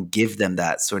practices don't give them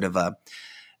that sort of a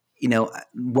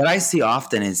what I see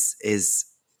often is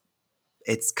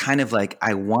it's kind of like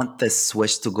I want this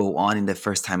switch to go on in the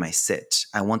first time I sit.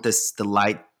 I want the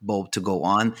light bulb to go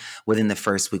on within the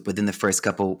first week, within the first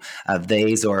couple of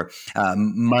days or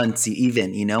months,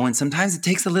 even. And sometimes it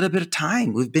takes a little bit of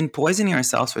time. We've been poisoning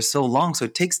ourselves for so long, so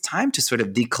it takes time to sort of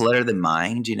declutter the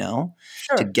mind, to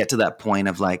Sure. get to that point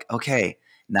of like, okay,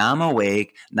 now I'm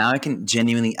awake. Now I can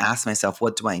genuinely ask myself,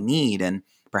 what do I need? And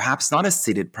perhaps not a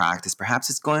seated practice. Perhaps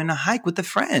it's going on a hike with a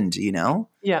friend,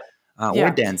 Yeah. or Yeah.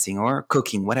 dancing or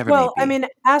cooking, whatever it may Well, I be. mean,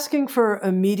 asking for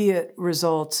immediate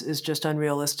results is just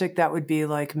unrealistic. That would be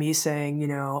like me saying,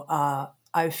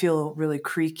 I feel really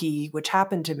creaky, which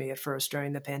happened to me at first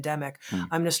during the pandemic. Mm,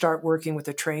 I'm going to start working with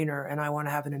a trainer and I want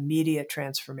to have an immediate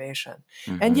transformation.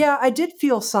 And mhm, yeah, I did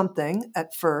feel something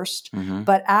at first, mhm,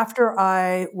 but after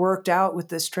I worked out with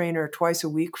this trainer twice a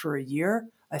week for a year,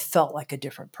 I felt like a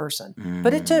different person.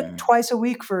 But it took mm. twice a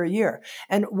week for a year.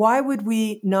 And why would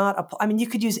we not apply? I mean, you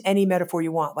could use any metaphor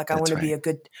you want. Like, I want That's to be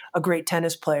right. a great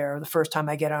tennis player the first time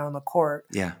I get out on the court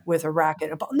Yeah, with a racket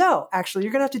and a ball. No, actually,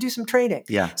 you're going to have to do some training.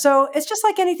 yeah, So it's just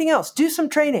like anything else. Do some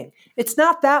training. It's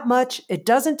not that much. It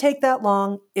doesn't take that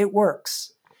long. It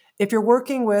works. If you're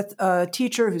working with a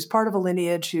teacher who's part of a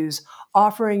lineage, who's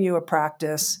offering you a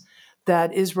practice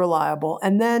that is reliable,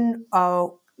 and then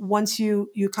once you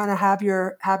kind of have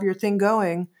your thing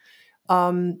going,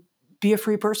 um, be a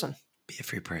free person. be a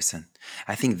free person.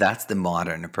 I think that's the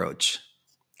modern approach.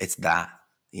 It's that,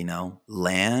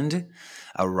 land,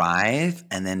 arrive,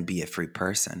 and then be a free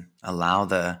person. Allow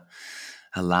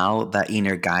that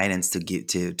inner guidance to give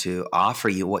to offer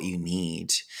you what you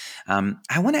need.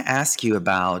 I want to ask you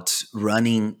about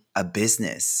running a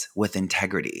business with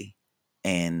integrity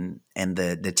and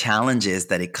the challenges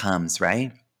that it comes,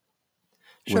 right?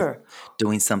 With Sure.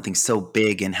 doing something so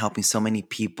big and helping so many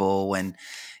people and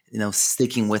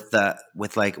sticking with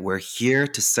like we're here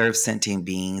to serve sentient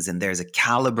beings and there's a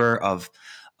caliber of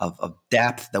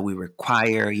depth that we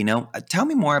require. Tell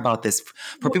me more about this for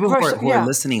Well, people first, who are yeah,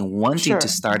 listening wanting to sure.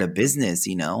 start a business.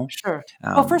 Sure.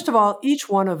 Well, um, first of all, each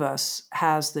one of us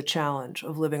has the challenge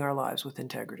of living our lives with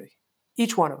integrity.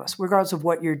 Each one of us, regardless of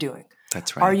what you're doing.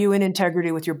 that's Are right. you in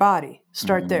integrity with your body?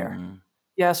 Start there. Mm,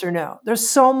 Yes or no? There's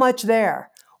so much there.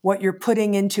 What you're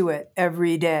putting into it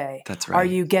every day. that's Are right.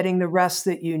 you getting the rest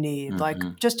that you need? Like, Hmm.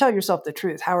 just tell yourself the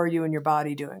truth. How are you and your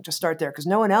body doing? Just start there, because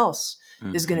no one else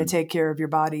is going to Hmm. take care of your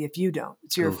body if you don't.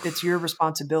 It's your Oof.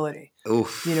 responsibility.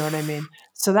 You know what I Oof. mean?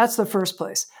 So that's the first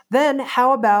place. Then,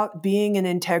 how about being in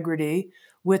integrity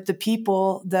with the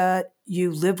people that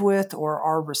you live with or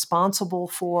are responsible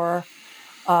for?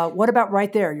 What about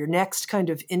right there, your next kind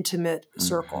of intimate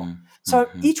circle? Hmm. So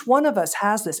Hmm. each one of us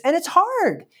has this, and it's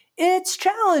hard. It's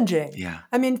challenging. Yeah.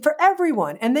 I mean, for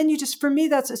everyone. And then for me,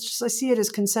 it's just, I see it as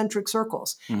concentric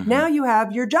circles. Hmm. Now you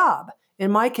have your job.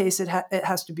 In my case, it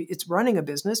has to be, it's running a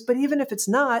business, but even if it's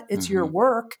not, it's your Hmm.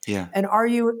 work. Yeah. And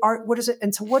what is it?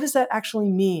 And so what does that actually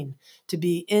mean to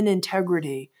be in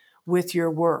integrity with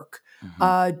your work?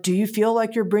 Hmm. Do you feel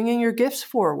like you're bringing your gifts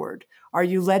forward? Are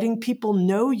you letting people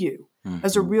know you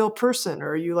as a Hmm. real person? Or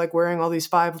are you like wearing all these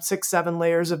 5, 6, 7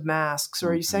 layers of masks? Or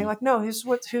are you saying Hmm. like, no, here's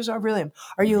how I really am?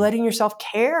 Are you Hmm. letting yourself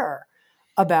care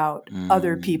about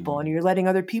other people, and Hmm. you're letting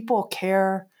other people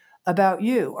care about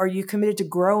you? Are you committed to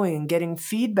growing and getting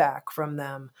feedback from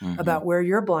them Hmm. about where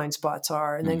your blind spots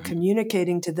are, and then Hmm.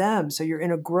 communicating to them so you're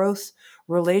in a growth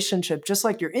relationship, just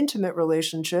like your intimate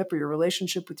relationship or your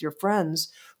relationship with your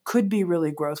friends could be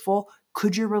really growthful?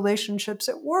 Could your relationships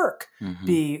at work Hmm.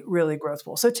 be really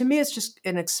growthful? So to me, it's just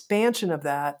an expansion of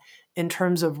that in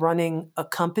terms of running a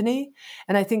company.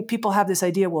 And I think people have this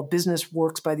idea, well, business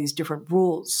works by these different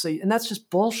rules. So, and that's just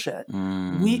bullshit.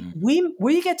 We Mm,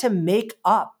 we get to make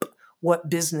up what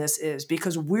business is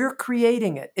because we're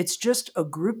creating it. It's just a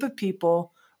group of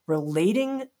people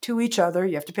relating to each other.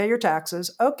 You have to pay your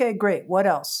taxes. Okay, great. What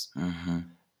else? Mm-hmm.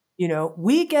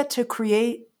 We get to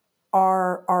create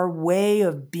our way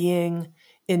of being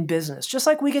in business, just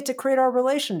like we get to create our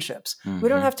relationships. We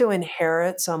don't Mm-hmm. have to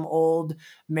inherit some old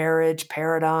marriage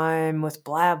paradigm with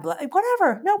blah blah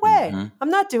whatever. No way. Mm-hmm. I'm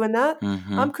not doing that.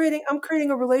 Mm-hmm. I'm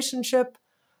creating a relationship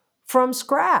from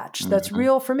scratch that's Mm-hmm.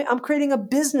 real for me. I'm creating a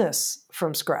business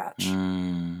from scratch.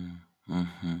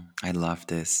 Mm-hmm. I love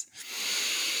this.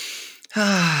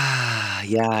 Ah,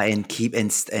 yeah, and keep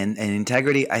and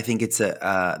integrity. I think it's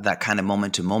a that kind of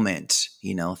moment to moment,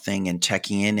 thing, and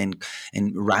checking in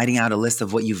and writing out a list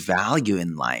of what you value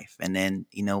in life, and then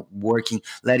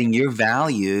letting your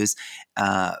values,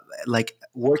 like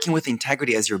working with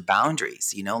integrity as your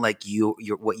boundaries. Like your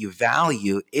what you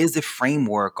value is the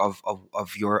framework of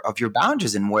your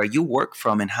boundaries and where you work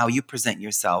from and how you present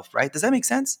yourself. Right? Does that make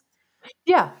sense?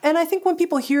 Yeah. And I think when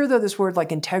people hear though this word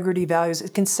like integrity values,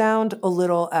 it can sound a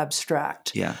little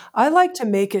abstract. Yeah. I like to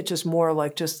make it just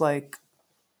like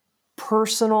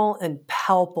personal and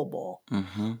palpable,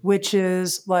 Mm-hmm. which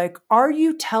is like, are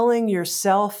you telling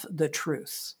yourself the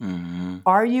truth? Mm-hmm.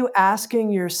 Are you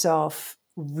asking yourself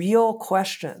real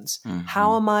questions?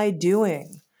 How Mm-hmm. am I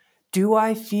doing? Do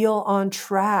I feel on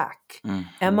track?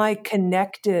 Am Mm-hmm. I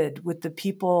connected with the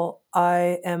people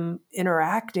I am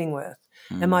interacting with?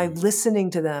 Am I listening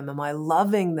to them? Am I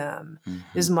loving them? Mm-hmm.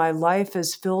 Is my life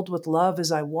as filled with love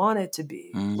as I want it to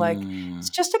be? Like, it's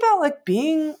Mm. just about like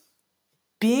being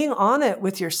on it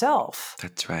with yourself.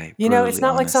 That's right. It's Brutally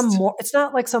not like honest. it's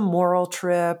not like some moral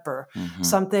trip or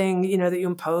Mm-hmm. something, that you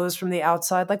impose from the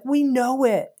outside. Like we know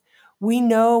it. We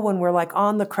know when we're like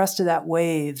on the crest of that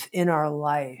wave in our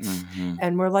life Mm-hmm.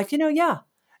 and we're like, yeah.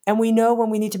 And we know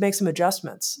when we need to make some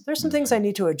adjustments. There's some things Mm-hmm. I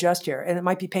need to adjust here and it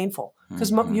might be painful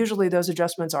because Mm-hmm. usually those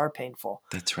adjustments are painful.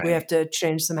 That's We have right. to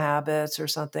change some habits or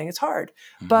something. It's hard,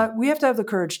 Mm-hmm. but we have to have the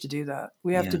courage to do that.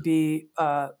 We have to Yeah. be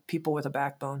people with a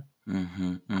backbone.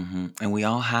 Mm-hmm. Mm-hmm. And we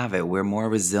all have it. We're more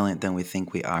resilient than we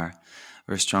think we are.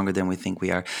 We're stronger than we think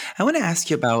we are. I want to ask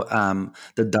you about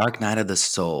the dark night of the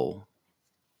soul.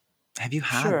 Have you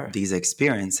had Sure, these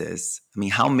experiences? I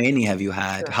mean, how many have you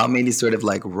had? sure. How many sort of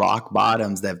like rock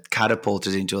bottoms that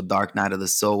catapulted into a dark night of the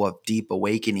soul of deep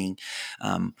awakening,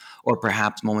 or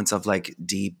perhaps moments of like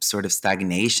deep sort of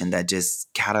stagnation that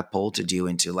just catapulted you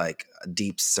into like a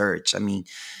deep search? I mean,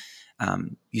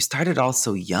 you started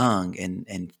also young,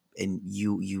 and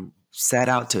you set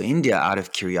out to India out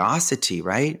of curiosity,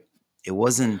 right? It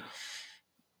wasn't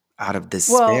out of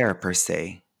despair Well, per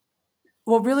se.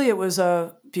 really, it was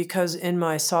because in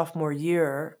my sophomore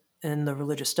year in the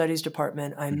religious studies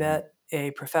department, I Hmm. met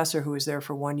a professor who was there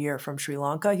for 1 year from Sri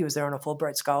Lanka. He was there on a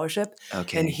Fulbright scholarship,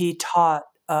 and Okay, he taught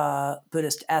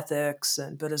Buddhist ethics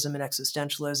and Buddhism and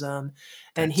existentialism.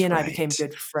 And he that's and I became right.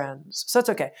 good friends. So that's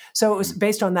okay. So it was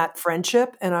based on that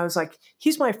friendship, and I was like,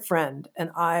 he's my friend,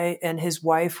 and his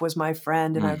wife was my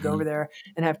friend, and I would go over Hmm. there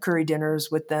and have curry dinners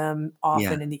with them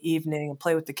Yeah. often in the evening and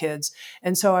play with the kids.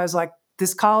 And so I was like,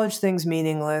 this college thing's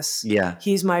meaningless. Yeah.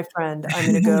 He's my friend. I'm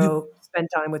going to go spend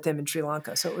time with him in Sri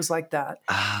Lanka. So it was like that.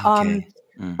 Ah, Um, okay.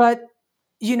 Mm, but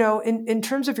in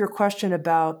terms of your question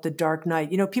about the Dark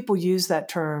Night, people use that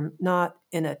term not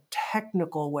in a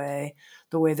technical way,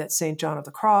 the way that Saint John of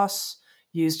the Cross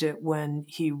used it when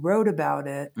he wrote about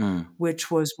it, mm,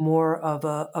 which was more of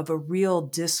a real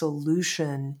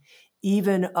dissolution,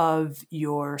 even of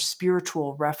your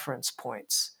spiritual reference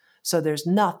points. So there's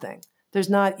nothing. There's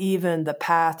not even the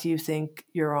path you think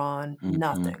you're on. mhm,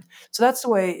 Nothing. So that's the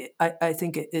way I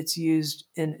think it's used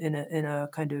in a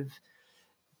kind of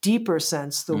deeper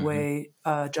sense, the mhm. way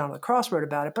John of the Cross wrote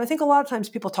about it. But I think a lot of times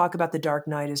people talk about the Dark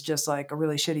Night as just like a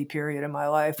really shitty period in my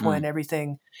life when Mm,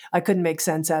 everything, I couldn't make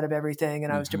sense out of everything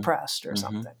and I was mhm, depressed or mhm,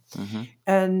 something. mhm,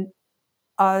 And,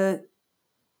 uh,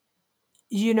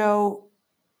 you know,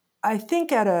 I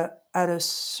think at a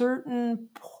certain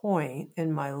point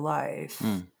in my life,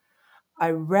 mm,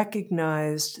 I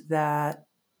recognized that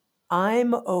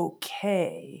I'm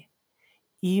okay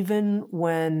even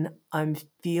when I'm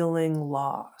feeling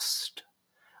lost.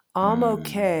 I'm mm,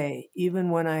 okay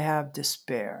even when I have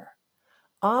despair.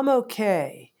 I'm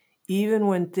okay even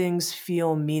when things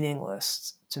feel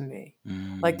meaningless to me.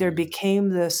 Like there mm, became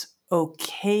this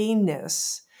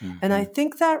okayness. And I mhm,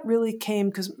 think that really came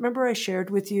because remember I shared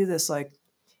with you this like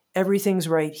everything's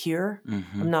right here.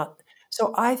 I'm mhm, not.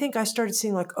 So I think I started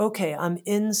seeing like, okay, I'm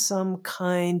in some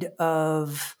kind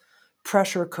of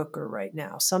pressure cooker right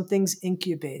now. Something's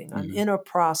incubating. I'm mhm, in a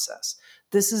process.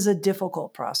 This is a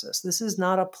difficult process. This is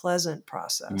not a pleasant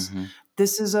process. mhm,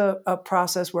 This is a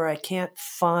process where I can't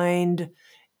find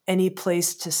any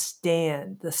place to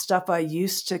stand. The stuff I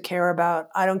used to care about,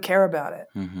 I don't care about it.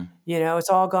 Mm-hmm. It's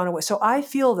all gone away. So I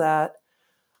feel that.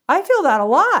 I feel that a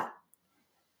lot.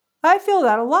 I feel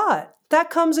that a lot. That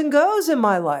comes and goes in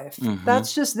my life. Mm-hmm.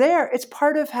 That's just there. It's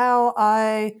part of how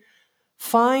I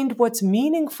find what's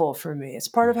meaningful for me. It's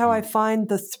part of how I Mm-hmm. find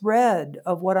the thread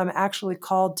of what I'm actually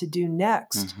called to do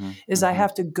next Mm-hmm. is I Mm-hmm.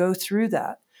 have to go through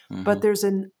that. Mm-hmm. But there's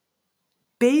an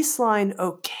baseline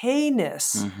okayness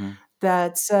Mm-hmm.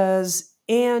 that says,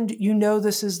 and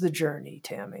this is the journey,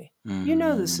 Tami.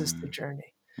 This is the Mm-hmm.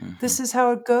 journey. Mm-hmm. This is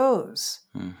how it goes.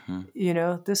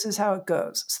 Mm-hmm. This is how it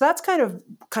goes. So that's kind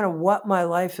of what my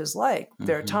life is like.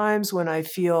 There are Mm-hmm. times when I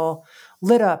feel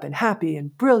lit up and happy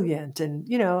and brilliant and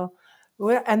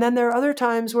and then there are other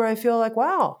times where I feel like,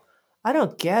 wow, I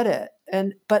don't get it.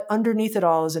 But underneath it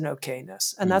all is an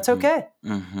okayness, and that's Mm-hmm. okay.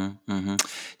 Mm-hmm. Mm-hmm.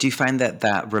 Do you find that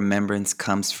that remembrance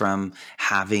comes from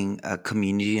having a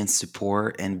community and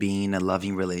support and being in a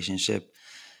loving relationship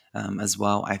as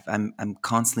well? I'm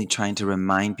constantly trying to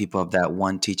remind people of that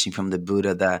one teaching from the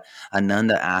Buddha that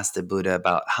Ananda asked the Buddha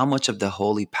about how much of the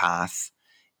holy path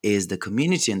is the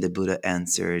community, and the Buddha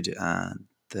answered,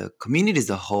 the community is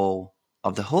the whole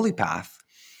of the holy path.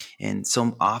 And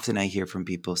so often I hear from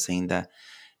people saying that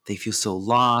they feel so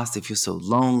lost, they feel so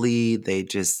lonely, they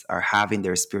just are having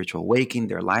their spiritual awakening,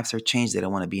 their lives are changed, they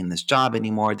don't want to be in this job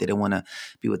anymore, they don't want to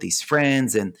be with these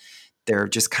friends, and they're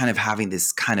just kind of having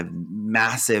this kind of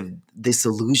massive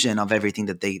disillusion of everything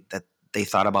that they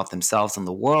thought about themselves and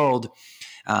the world,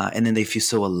 and then they feel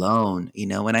so alone,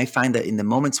 And I find that in the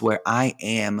moments where I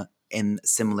am in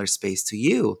similar space to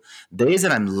you, days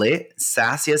that I'm lit,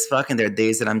 sassy as fuck, and there are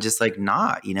days that I'm just like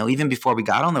not, Even before we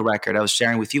got on the record, I was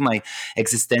sharing with you my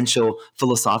existential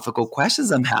philosophical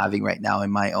questions I'm having right now in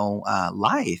my own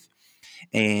life.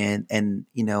 And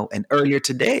earlier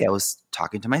today I was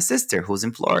talking to my sister who's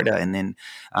in Florida, and then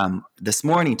this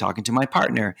morning talking to my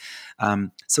partner.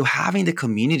 So having the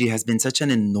community has been such an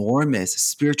enormous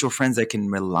spiritual friends I can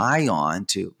rely on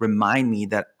to remind me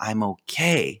that I'm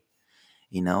okay,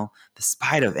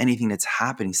 despite of anything that's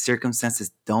happening.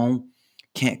 Circumstances don't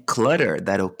can't clutter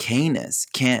that okayness,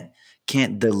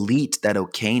 can't delete that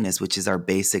okayness, which is our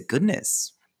basic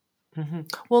goodness.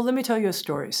 Well, let me tell you a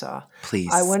story, Sa. I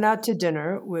Please. went out to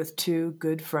dinner with two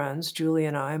good friends. Julie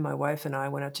and I, my wife and I,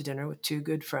 went out to dinner with two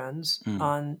good friends Mm,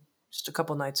 on just a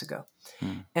couple nights ago.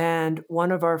 mm, And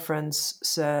one of our friends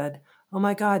said, "Oh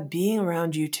my God, being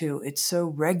around you two, it's so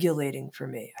regulating for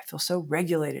me. I feel so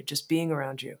regulated just being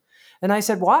around you." And I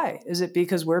said, "Why? Is it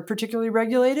because we're particularly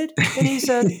regulated?" And he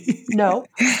said, "No."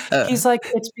 uh, He's like,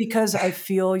 "It's because I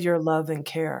feel your love and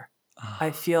care. I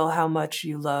ah, feel how much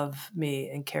you love me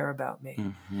and care about me."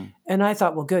 mhm, And I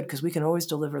thought, well, good, because we can always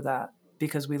deliver that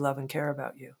because we love and care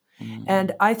about you. And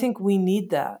mm, I think we need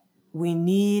that. We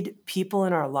need people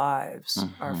in our lives,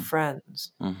 our mhm,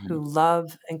 friends, who mhm.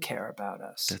 love and care about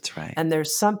us. That's right. And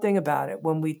there's something about it.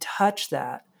 When we touch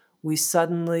that, we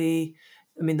suddenly,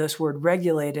 this word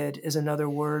regulated is another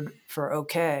word for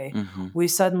okay. Mhm, We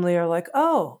suddenly are like,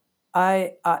 oh,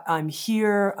 I'm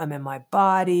here, I'm in my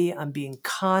body, I'm being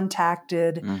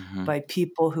contacted mhm, by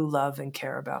people who love and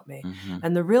care about me. mhm,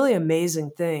 And the really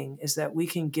amazing thing is that we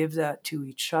can give that to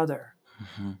each other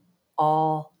mhm.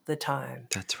 all the time.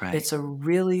 That's right. It's a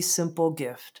really simple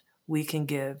gift we can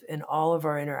give in all of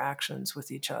our interactions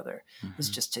with each other, is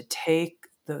Mhm. just to take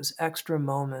those extra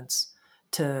moments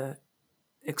to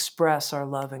express our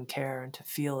love and care and to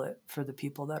feel it for the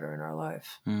people that are in our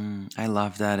life. I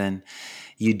love that. And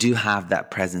you do have that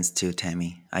presence too,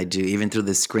 Tammy. I do. Even through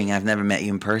the screen, I've never met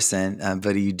you in person,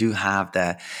 but you do have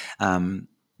that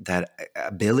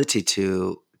ability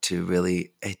to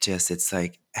really. It's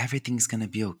like everything's gonna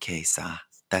be okay, Sa.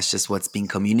 That's just what's being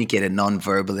communicated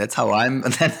non-verbally. That's how I'm.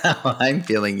 That's how I'm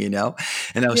feeling. And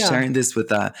I was Yeah. sharing this with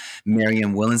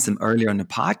Marianne Willinson earlier on the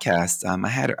podcast.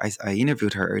 I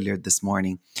interviewed her earlier this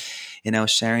morning. And I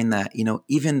was sharing that,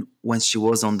 even when she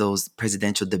was on those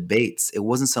presidential debates, it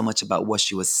wasn't so much about what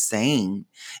she was saying.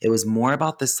 It was more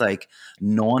about this like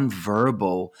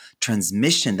nonverbal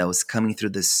transmission that was coming through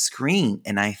the screen.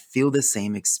 And I feel the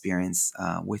same experience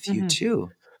with you Mhm.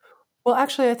 too. Well,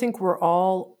 actually, I think we're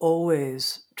all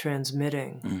always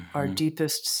transmitting our Hmm.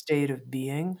 deepest state of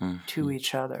being to Hmm.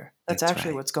 each other. That's That's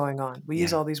actually right. what's going on. We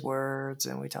use Yeah. all these words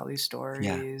and we tell these Yeah.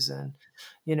 stories and,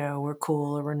 we're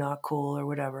cool or we're not cool or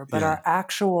whatever. But Yeah. our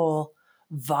actual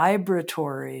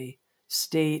vibratory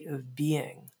state of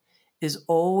being is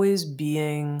always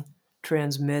being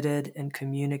transmitted and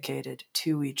communicated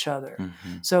to each other.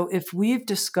 Hmm. So if we've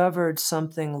discovered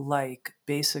something like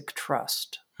basic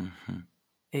trust, Hmm.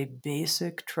 a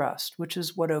basic trust, which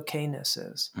is what okayness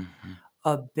is. Hmm.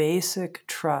 A basic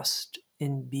trust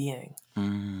in being.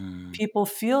 Mm, People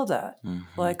feel that, hmm.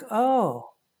 like, oh,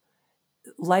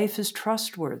 life is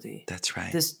trustworthy. That's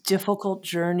right. This difficult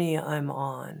journey I'm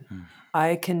on, Mm.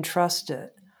 I can trust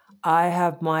it. I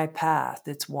have my path,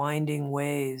 its winding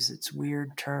ways, its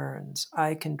weird turns.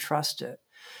 I can trust it.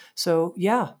 So,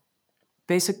 yeah,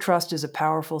 basic trust is a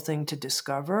powerful thing to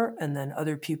discover, and then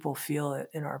other people feel it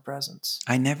in our presence.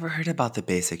 I never heard about the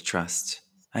basic trust.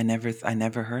 I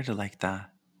never heard it like that.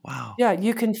 Wow. Yeah,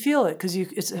 you can feel it because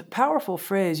it's a powerful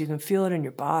phrase. You can feel it in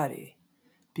your body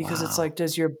because it's Wow. like,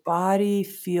 does your body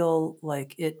feel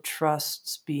like it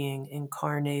trusts being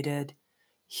incarnated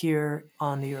here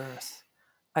on the earth?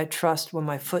 I trust when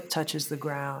my foot touches the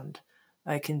ground.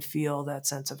 I can feel that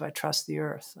sense of I trust the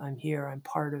earth. I'm here. I'm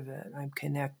part of it. I'm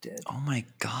connected. Oh my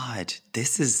God.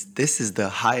 This is the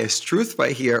highest truth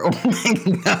right here. Oh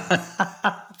my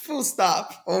God. Full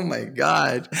stop. Oh my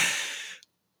God. Well,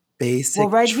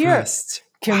 Basic right here, trust.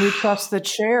 can we trust the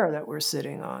chair that we're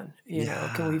sitting on? Can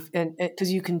Yeah. we? And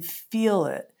because you can feel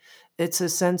it, it's a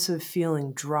sense of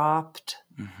feeling dropped,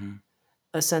 Hmm.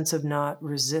 a sense of not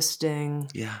resisting.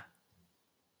 Yeah.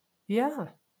 Yeah.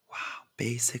 Wow.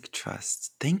 Basic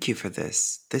trust. Thank you for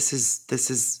this. This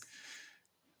is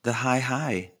the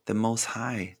high, the most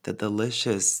high, the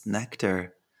delicious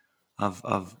nectar of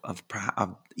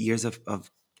years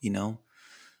of you know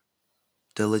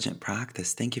diligent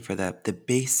practice. Thank you for that. The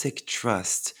basic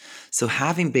trust. So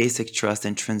having basic trust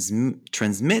and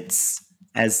transmits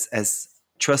as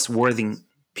trustworthy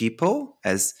people,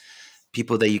 as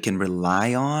people that you can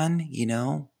rely on.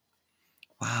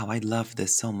 Wow, I love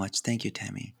this so much. Thank you,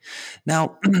 Tammy.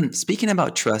 Now, speaking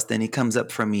about trust, then it comes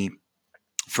up for me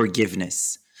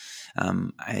forgiveness.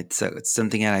 It's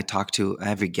something that I talk to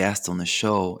every guest on the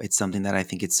show. It's something that I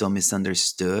think it's so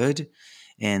misunderstood,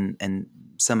 and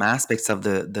some aspects of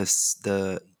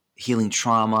the healing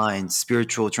trauma and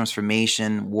spiritual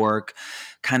transformation work,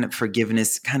 kind of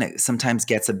forgiveness, kind of sometimes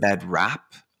gets a bad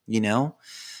rap.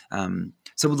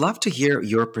 So, would love to hear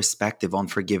your perspective on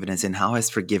forgiveness and how has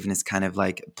forgiveness kind of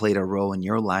like played a role in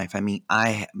your life. I mean,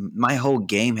 my whole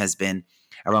game has been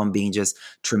around being just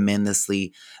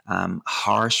tremendously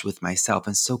harsh with myself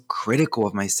and so critical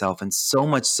of myself, and so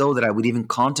much so that I would even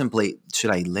contemplate: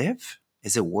 should I live?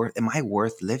 Is it worth? Am I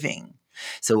worth living?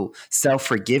 So self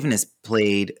forgiveness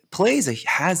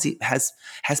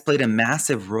has played a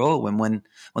massive role when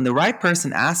the right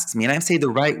person asks me, and I say the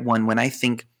right one when I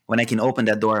think when I can open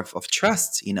that door of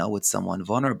trust, with someone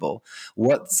vulnerable.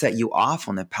 What set you off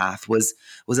on the path was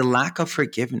a lack of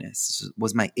forgiveness,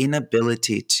 was my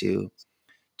inability to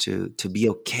be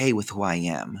okay with who I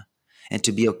am and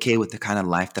to be okay with the kind of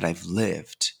life that I've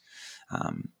lived.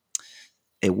 Um,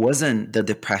 it wasn't the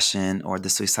depression or the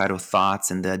suicidal thoughts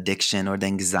and the addiction or the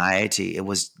anxiety. It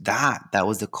was that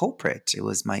was the culprit. It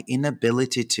was my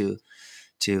inability to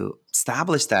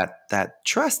establish that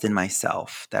trust in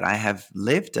myself, that I have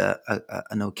lived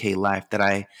an okay life, that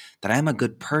I'm a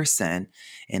good person,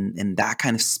 and that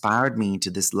kind of spiraled me into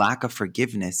this lack of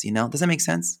forgiveness. Does that make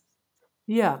sense?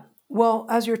 Yeah. Well,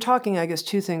 as you're talking, I guess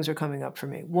two things are coming up for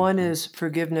me. One is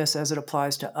forgiveness as it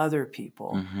applies to other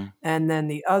people. Mm-hmm. And then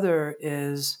the other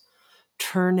is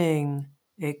turning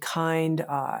a kind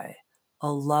eye, a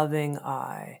loving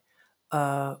eye,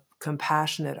 a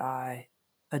compassionate eye,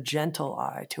 a gentle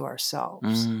eye to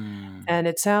ourselves. Mm. And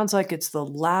it sounds like it's the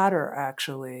latter,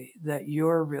 actually, that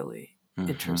you're really Mm-hmm.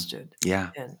 interested Yeah.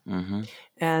 in. Mm-hmm.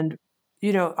 And,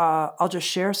 I'll just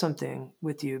share something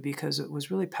with you because it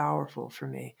was really powerful for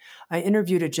me. I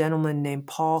interviewed a gentleman named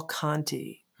Paul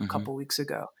Conti a Mm-hmm. couple weeks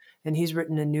ago, and he's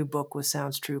written a new book with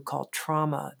Sounds True called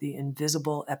Trauma, the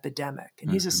Invisible Epidemic.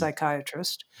 And he's a Mm-hmm.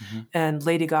 psychiatrist. Mm-hmm. And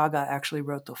Lady Gaga actually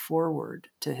wrote the foreword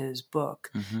to his book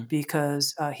Mm-hmm.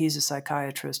 because he's a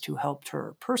psychiatrist who helped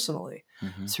her personally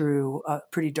Mm-hmm. through a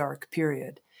pretty dark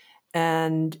period.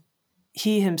 And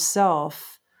he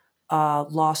himself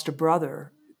lost a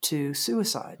brother to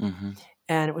suicide. Mm-hmm.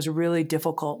 And it was a really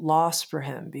difficult loss for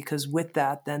him because with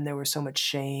that, then there was so much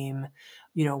shame.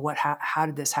 How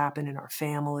did this happen in our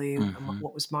family? Mm-hmm.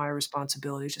 What was my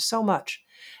responsibility? Just so much.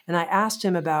 And I asked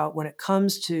him about when it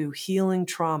comes to healing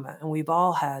trauma, and we've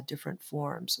all had different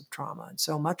forms of trauma, and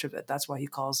so much of it. That's why he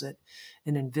calls it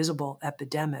an invisible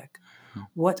epidemic.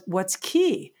 What's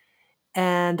key?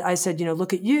 And I said,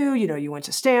 look at you, you went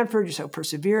to Stanford, you're so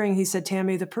persevering. He said,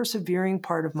 Tammy, the persevering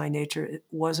part of my nature,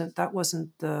 that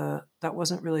wasn't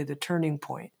really the turning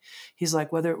point. He's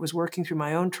like, whether it was working through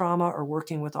my own trauma or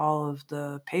working with all of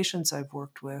the patients I've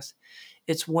worked with,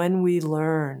 it's when we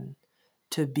learn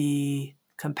to be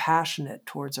compassionate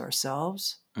towards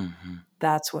ourselves, Mm-hmm.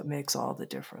 that's what makes all the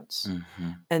difference. Mm-hmm.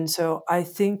 And so I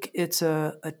think it's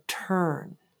a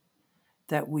turn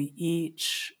that we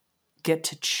each get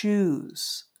to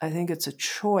choose. I think it's a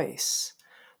choice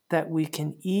that we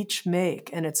can each make.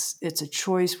 And it's a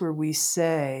choice where we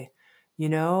say,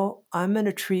 I'm going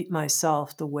to treat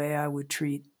myself the way I would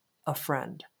treat a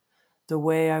friend, the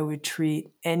way I would treat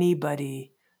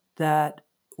anybody that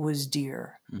was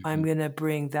dear. I'm Mhm. going to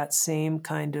bring that same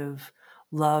kind of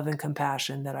love and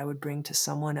compassion that I would bring to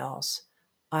someone else.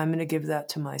 I'm going to give that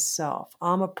to myself.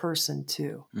 I'm a person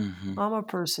too. Mhm. I'm a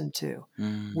person too.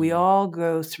 We Mm. all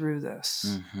go through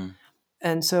this. Mhm.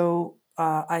 And so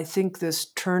I think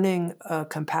this turning a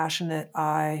compassionate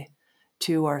eye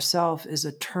to ourself is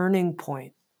a turning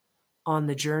point on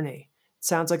the journey. It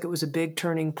sounds like it was a big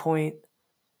turning point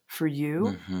for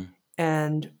you. Mhm.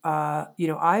 And,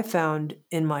 I found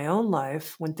in my own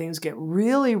life when things get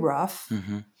really rough,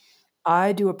 Mhm.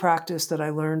 I do a practice that I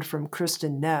learned from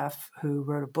Kristen Neff, who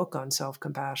wrote a book on self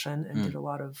compassion and did Mm. a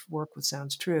lot of work with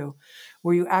Sounds True,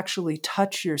 where you actually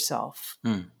touch yourself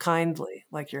Mm. kindly,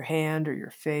 like your hand or your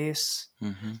face,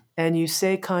 Mhm. and you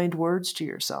say kind words to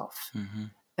yourself. Mhm.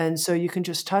 And so you can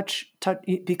just touch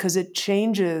because it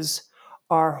changes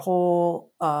our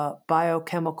whole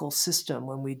biochemical system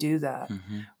when we do that.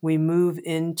 Mhm. We move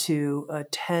into a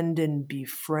tend and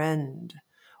befriend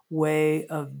way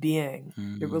of being.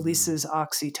 It Mm. releases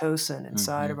oxytocin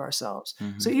inside of Mhm. ourselves.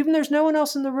 So Mhm. even there's no one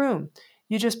else in the room,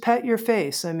 you just pet your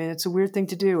face. I mean, it's a weird thing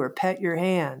to do, or pet your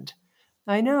hand.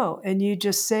 I know. And you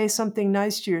just say something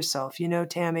nice to yourself.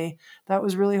 Tammy, that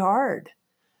was really hard.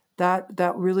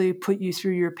 That really put you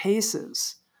through your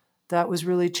paces. That was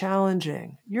really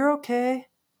challenging. You're okay.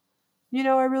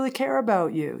 I really care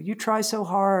about you. You try so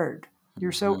hard.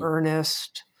 You're so Mhm.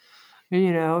 earnest.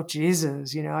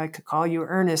 Jesus, I could call you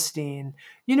Ernestine.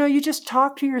 You just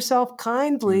talk to yourself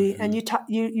kindly, and Mhm.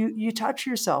 you touch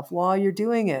yourself while you're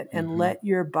doing it and Mhm. let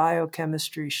your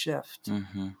biochemistry shift.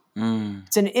 Mhm. Mm.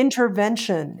 It's an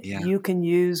intervention Yeah. you can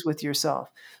use with yourself.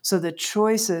 So the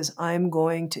choice is, I'm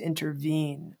going to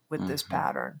intervene Mhm. with this Mm.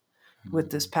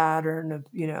 pattern of,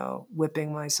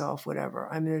 whipping myself, whatever.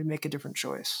 I'm going to make a different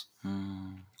choice.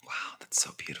 Mm. Wow, that's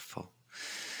so beautiful.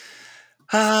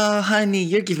 Oh, honey,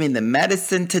 you're giving the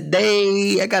medicine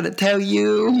today. I gotta tell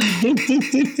you.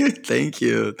 Thank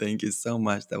you. Thank you so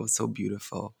much. That was so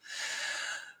beautiful.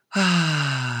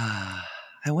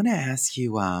 I want to ask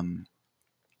you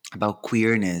about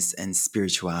queerness and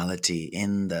spirituality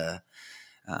in the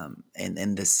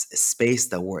in this space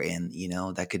that we're in,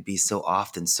 that could be so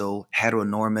often so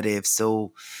heteronormative,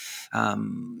 so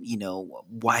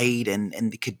white, and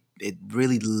it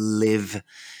really live,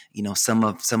 some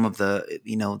of the,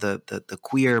 the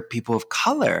queer people of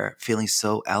color feeling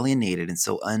so alienated and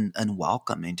so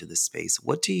unwelcome into the space.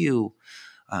 What do you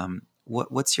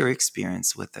what's your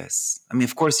experience with this? I mean,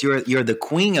 of course, you're the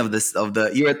queen of this,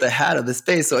 you're at the head of the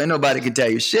space, so ain't nobody can tell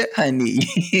you shit, honey.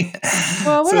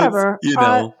 Well, So it's, whatever.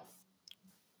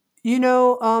 You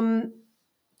know, um,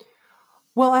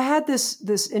 well, I had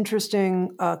this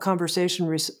interesting conversation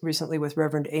recently with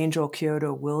Reverend Angel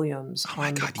Kyoto Williams Oh my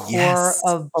on the God, core yes.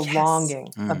 of Yes.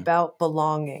 belonging, about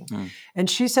belonging. Mm, And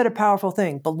she said a powerful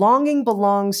thing: belonging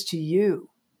belongs to you.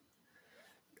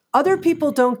 Other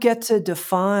people mm, don't get to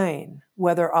define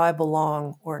whether I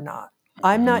belong or not.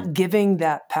 I'm mhm, not giving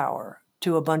that power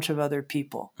to a bunch of other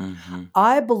people. mhm,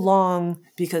 I belong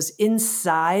because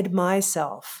inside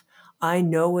myself, I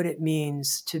know what it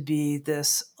means to be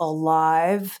this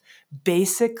alive,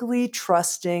 basically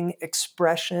trusting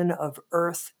expression of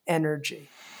earth energy.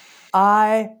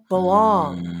 I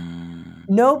belong. mm,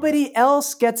 Nobody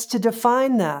else gets to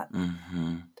define that.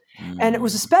 mhm, And it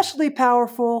was mm, especially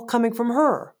powerful coming from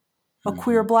her, a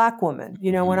queer mhm, Black woman.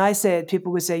 When mhm, I say it,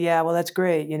 people would say, yeah, well, that's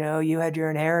great. You had your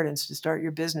inheritance to start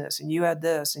your business, and you had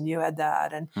this, and you had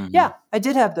that. And mhm, yeah, I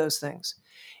did have those things.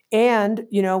 And,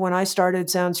 when I started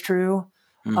Sounds True,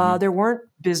 mhm, there weren't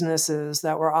businesses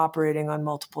that were operating on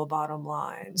multiple bottom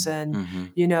lines. And,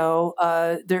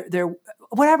 mhm, there,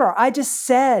 whatever. I just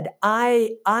said,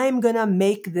 I'm going to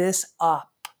make this up.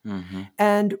 mhm,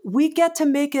 And we get to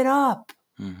make it up.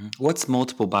 mhm. What's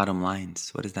multiple bottom lines?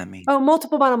 What does that mean? Oh,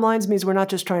 multiple bottom lines means we're not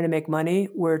just trying to make money.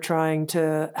 We're trying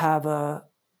to have a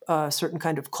certain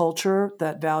kind of culture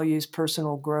that values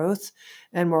personal growth.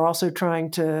 And we're also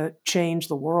trying to change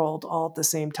the world all at the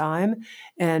same time.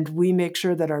 And we make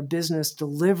sure that our business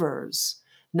delivers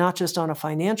not just on a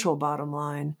financial bottom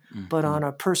line, but Mhm, on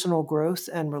a personal growth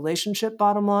and relationship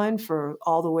bottom line for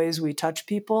all the ways we touch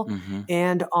people mhm.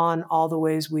 and on all the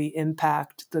ways we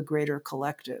impact the greater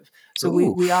collective. So we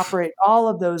Oof. operate, all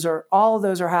of those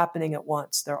are happening at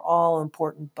once. They're all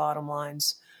important bottom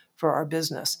lines for our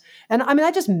business. And I mean,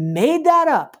 I just made that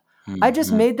up. I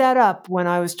just Mhm, made that up when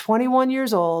I was 21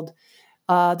 years old.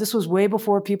 This was way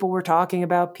before people were talking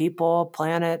about people,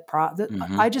 planet.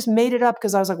 Mm-hmm. I just made it up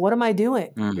because I was like, what am I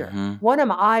doing here? Mm-hmm. What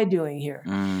am I doing here?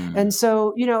 Mm. And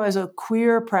so, as a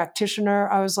queer practitioner,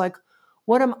 I was like,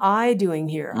 what am I doing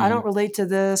here? I Mm-hmm. don't relate to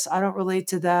this. I don't relate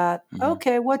to that. Mm-hmm.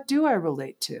 Okay, what do I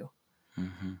relate to?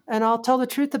 Mm-hmm. And I'll tell the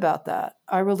truth about that.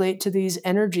 I relate to these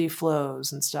energy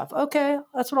flows and stuff. Okay,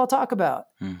 that's what I'll talk about.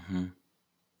 Mm-hmm.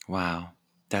 Wow.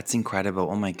 That's incredible.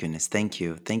 Oh my goodness. Thank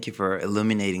you. Thank you for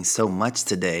illuminating so much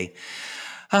today.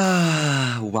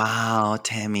 Ah, wow,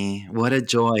 Tammy. What a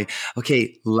joy.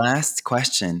 Okay, last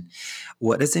question.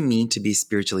 What does it mean to be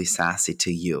spiritually sassy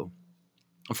to you?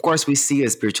 Of course, we see you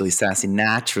as spiritually sassy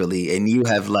naturally, and you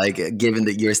have like given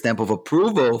your stamp of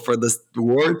approval for this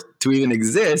word to even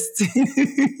exist.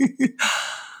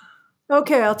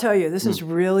 Okay, I'll tell you, this Hmm. is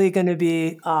really going to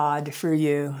be odd for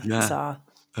you. Yeah.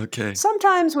 Okay.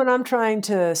 Sometimes when I'm trying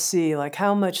to see like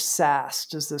how much sass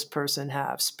does this person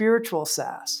have, spiritual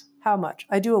sass, how much?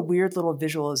 I do a weird little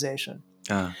visualization.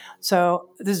 Uh, So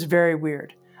this is very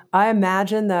weird. I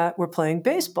imagine that we're playing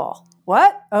baseball.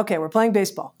 What? Okay, we're playing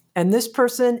baseball. And this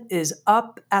person is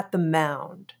up at the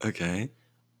mound. okay.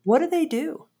 What do they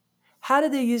do? How do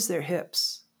they use their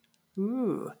hips?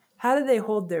 Ooh, how do they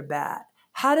hold their bat?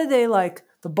 How do they like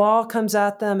the ball comes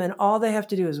at them and all they have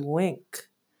to do is wink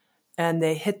and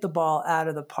they hit the ball out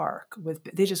of the park with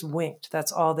they just winked.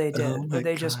 That's all they Oh did. Or my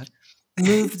they God. just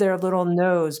moved their little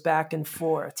nose back and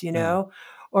forth, Uh,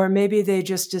 Or maybe they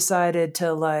just decided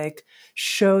to like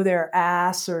show their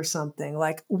ass or something.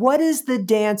 Like, what is the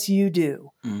dance you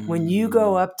do when you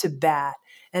go mm, up to bat?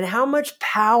 And how much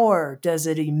power does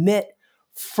it emit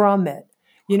from it?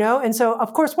 And so,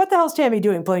 of course, what the hell's Tammy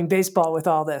doing playing baseball with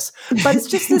all this? But it's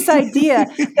just this idea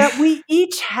that we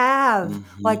each have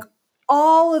like mhm,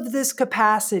 all of this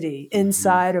capacity mhm,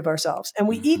 inside of ourselves, and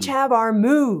we each mhm, have our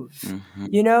move.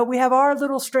 mhm, We have our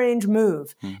little strange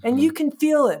move, and mhm, you can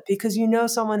feel it because you know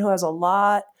someone who has a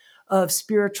lot of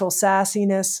spiritual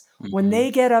sassiness. When mhm.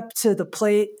 they get up to the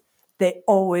plate, they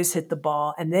always hit the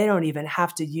ball, and they don't even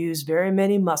have to use very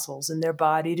many muscles in their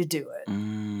body to do it.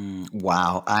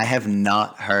 Wow, I have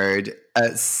not heard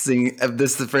a sing.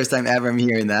 This is the first time ever I'm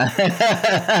hearing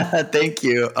that. Thank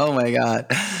you. Oh my God,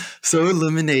 so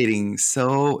illuminating,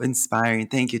 so inspiring.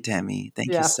 Thank you, Tammy. Thank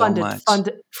you Yeah, so much.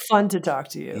 fun to talk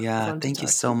to you. Yeah, Fun to thank you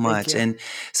talk to so you. Thank much. you. And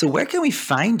so, where can we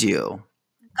find you?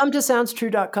 Come to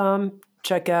soundstrue.com.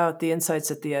 Check out the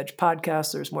Insights at the Edge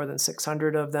podcast. There's more than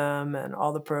 600 of them and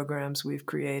all the programs we've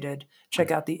created. Check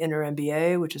out the Inner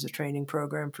MBA, which is a training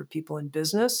program for people in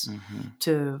business Mm-hmm,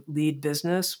 to lead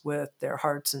business with their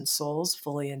hearts and souls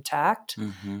fully intact.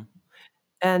 mm-hmm.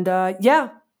 And yeah,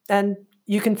 and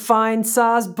you can find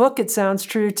Sa's book. It Sounds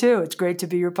True too. It's great to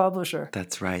be your publisher.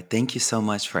 That's right. Thank you so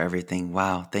much for everything.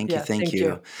 Wow. Thank you. Yeah, Thank thank you.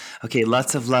 you. Okay,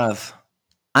 lots of love.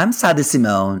 I'm Sada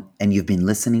Simone, and you've been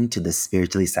listening to the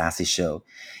Spiritually Sassy Show.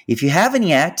 If you haven't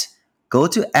yet, go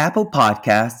to Apple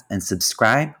Podcasts and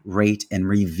subscribe, rate, and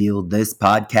review this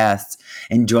podcast.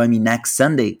 And join me next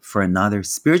Sunday for another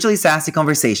Spiritually Sassy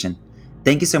conversation.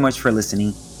 Thank you so much for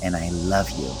listening, and I love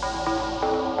you.